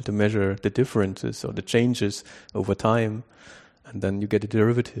possible to measure the differences or the changes over time. And then you get a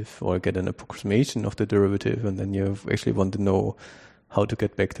derivative or get an approximation of the derivative, and then you actually want to know how to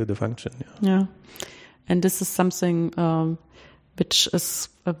get back to the function. Yeah. And this is something which is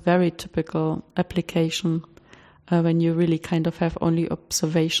a very typical application when you really kind of have only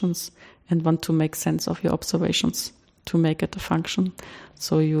observations and want to make sense of your observations to make it a function.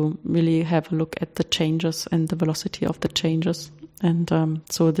 So you really have a look at the changes and the velocity of the changes. And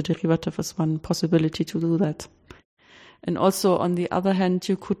so the derivative is one possibility to do that. And also, on the other hand,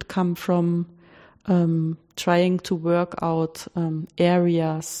 you could come from trying to work out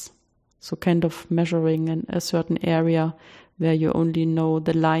areas, so kind of measuring in a certain area where you only know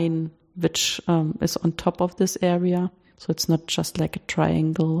the line which is on top of this area. So it's not just like a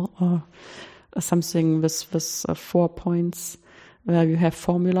triangle or something with 4 points where you have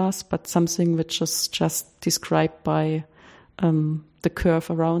formulas, but something which is just described by the curve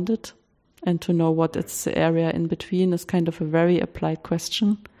around it. And to know what is the area in between is kind of a very applied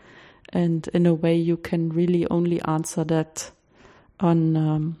question. And in a way, you can really only answer that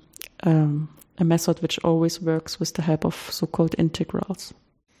on a method which always works with the help of so-called integrals.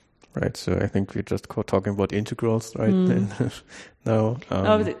 Right, so I think we're just talking about integrals right now. No,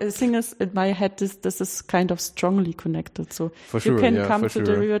 the thing is, in my head, this is kind of strongly connected. So you can come to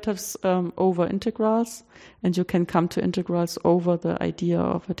derivatives over integrals, and you can come to integrals over the idea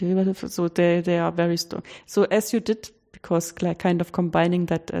of a derivative. So they are very strong. So as you did, because like kind of combining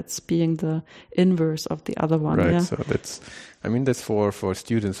that as being the inverse of the other one. Right, yeah? So that's for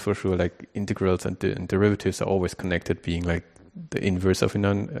students for sure, like integrals and derivatives are always connected, being like the inverse of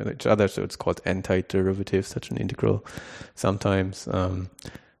each other, so it's called antiderivative, such an integral sometimes.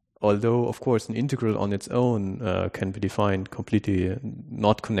 Although, of course, an integral on its own can be defined completely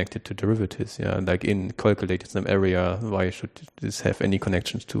not connected to derivatives. Yeah, like in calculating some area, why should this have any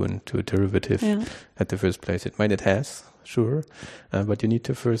connections to a derivative at the first place? It has, sure, but you need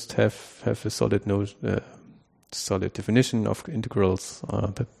to first have a solid solid definition of integrals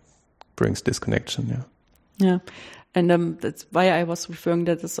that brings this connection. Yeah. Yeah. And that's why I was referring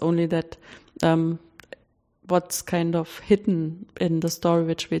that it's only that what's kind of hidden in the story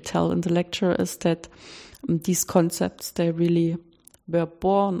which we tell in the lecture is that these concepts, they really were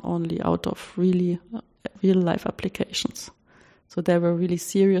born only out of really real life applications. So there were really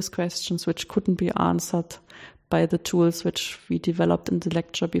serious questions which couldn't be answered by the tools which we developed in the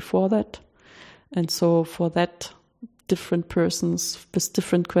lecture before that. And so for that, different persons with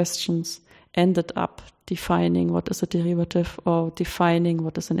different questions ended up defining what is a derivative or defining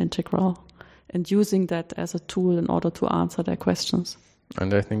what is an integral and using that as a tool in order to answer their questions.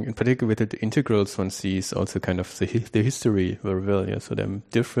 And I think in particular with the integrals, one sees also kind of the history very well. Yeah? So there are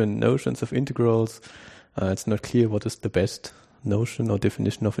different notions of integrals. It's not clear what is the best notion or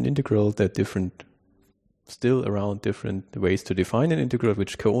definition of an integral. There are still around different ways to define an integral,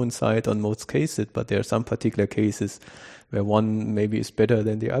 which coincide on most cases, but there are some particular cases where one maybe is better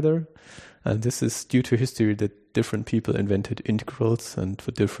than the other. And this is due to history that different people invented integrals and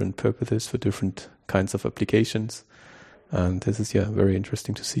for different purposes, for different kinds of applications. And this is, very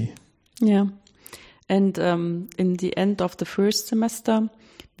interesting to see. Yeah. And in the end of the first semester,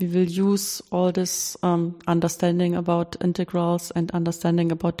 we will use all this understanding about integrals and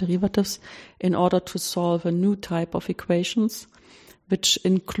understanding about derivatives in order to solve a new type of equations, which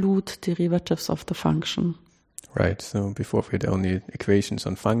include derivatives of the function. Right. So before we had only equations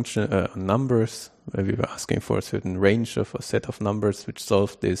on on numbers, where we were asking for a certain range of a set of numbers which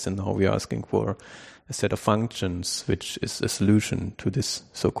solve this, and now we are asking for a set of functions which is a solution to this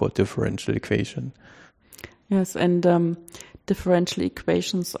so-called differential equation. Yes, and differential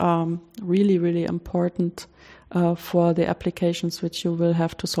equations are really, really important for the applications which you will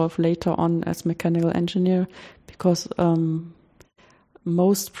have to solve later on as mechanical engineer, because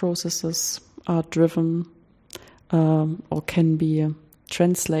most processes are driven or can be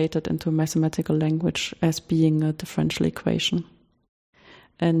translated into mathematical language as being a differential equation.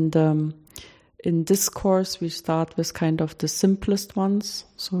 And in this course, we start with kind of the simplest ones,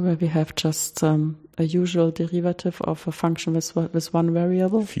 so where we have just a usual derivative of a function with one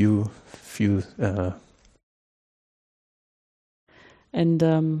variable. And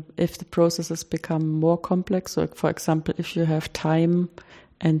if the processes become more complex, so for example, if you have time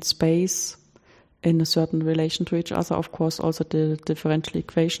and space, in a certain relation to each other. Of course, also the differential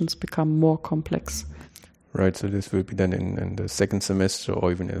equations become more complex. Right, so this will be then in the second semester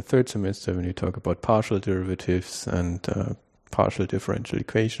or even in the third semester when you talk about partial derivatives and partial differential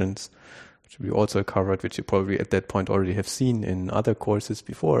equations, which we also covered, which you probably at that point already have seen in other courses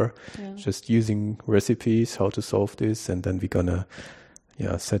before, just using recipes, how to solve this, and then we're gonna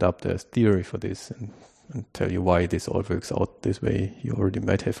set up the theory for this and tell you why this all works out this way. You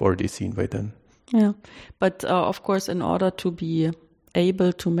might have already seen by then. Yeah, but of course, in order to be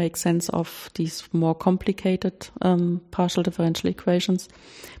able to make sense of these more complicated partial differential equations,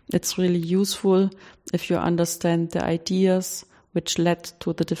 it's really useful if you understand the ideas which led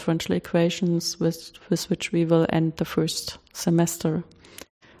to the differential equations with which we will end the first semester.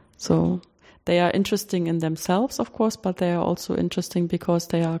 So they are interesting in themselves, of course, but they are also interesting because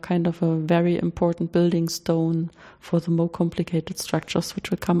they are kind of a very important building stone for the more complicated structures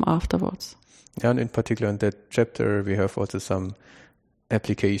which will come afterwards. Yeah, and in particular in that chapter, we have also some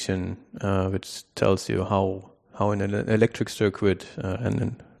application which tells you how in an electric circuit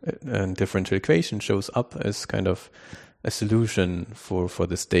and differential equation shows up as kind of a solution for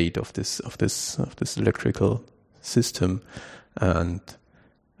the state of this electrical system. And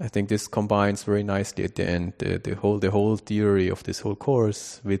I think this combines very nicely at the end the whole theory of this whole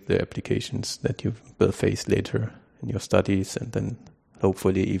course with the applications that you will face later in your studies and then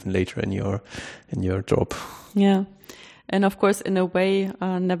hopefully even later in your job. Yeah. And of course, in a way,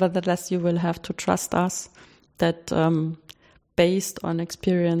 nevertheless, you will have to trust us that based on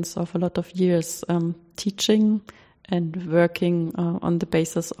experience of a lot of years teaching and working on the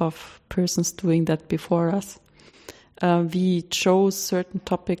basis of persons doing that before us, we chose certain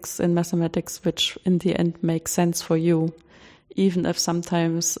topics in mathematics which in the end make sense for you, even if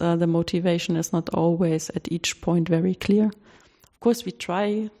sometimes the motivation is not always at each point very clear. Of course, we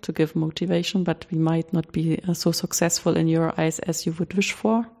try to give motivation, but we might not be so successful in your eyes as you would wish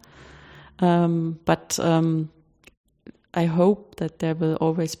for. But I hope that there will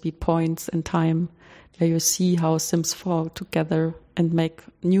always be points in time where you see how Sims fall together and make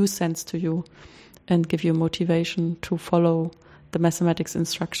new sense to you and give you motivation to follow the mathematics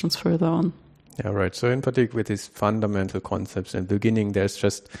instructions further on. Yeah, right. So in particular with these fundamental concepts in the beginning, there's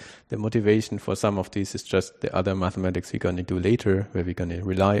just the motivation for some of these is just the other mathematics we're going to do later, where we're going to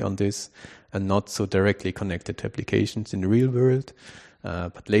rely on this and not so directly connected to applications in the real world.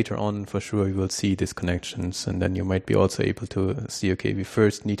 But later on, for sure, you will see these connections, and then you might be also able to see, okay, we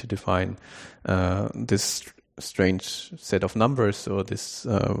first need to define this strange set of numbers or this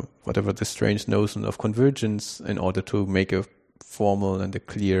whatever the strange notion of convergence in order to make a formal and a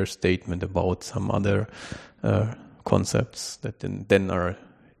clear statement about some other concepts that then are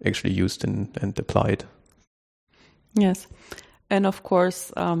actually used and applied. Yes. And of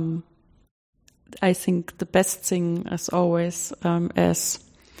course, I think the best thing, as always, as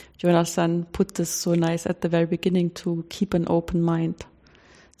Jonathan put this so nice at the very beginning, to keep an open mind.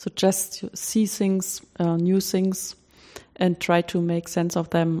 So just see things, new things, and try to make sense of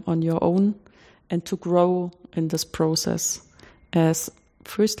them on your own and to grow in this process.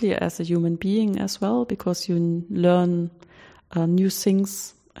 Firstly, as a human being as well, because you learn new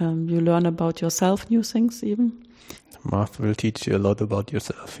things, you learn about yourself new things even. Math will teach you a lot about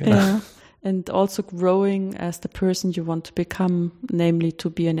yourself. Yeah. And also growing as the person you want to become, namely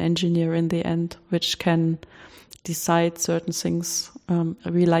to be an engineer in the end, which can decide certain things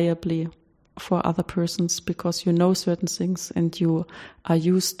reliably for other persons because you know certain things and you are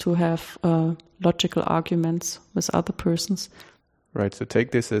used to have logical arguments with other persons. Right, so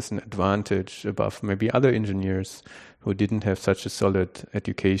take this as an advantage above maybe other engineers who didn't have such a solid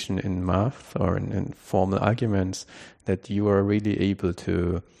education in math or in formal arguments, that you are really able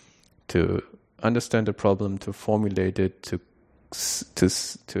to understand the problem, to formulate it, to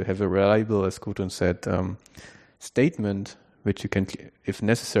have a reliable, as Gudrun said, statement, which you can, if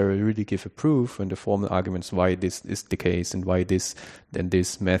necessary, really give a proof and the formal arguments why this is the case and why this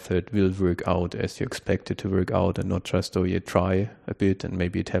method will work out as you expect it to work out, and not just, you try a bit and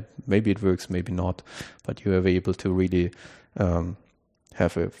maybe it works, maybe not, but you are able to really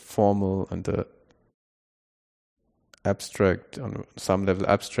have a formal and a abstract, on some level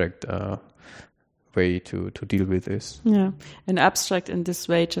abstract way to deal with this. Yeah, and abstract in this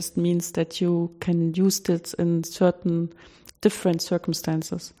way just means that you can use this in certain different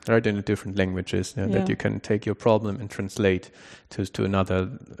circumstances. Right, in different languages, that you can take your problem and translate to another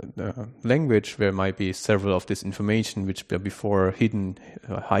language where might be several of this information which were before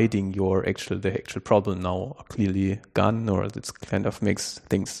hiding the actual problem now are clearly gone, or it kind of makes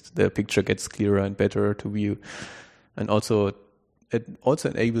the picture gets clearer and better to view. And also it also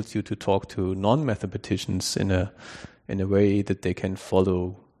enables you to talk to non-mathematicians in a way that they can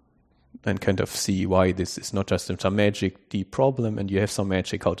follow and kind of see why this is not just some magic deep problem and you have some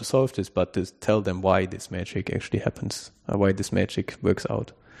magic how to solve this, but to tell them why this magic actually happens, or why this magic works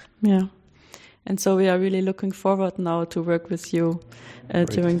out. Yeah. And so we are really looking forward now to work with you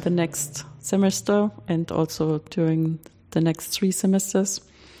during the next semester and also during the next 3 semesters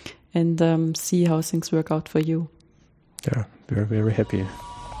and see how things work out for you. Yeah, we're very happy.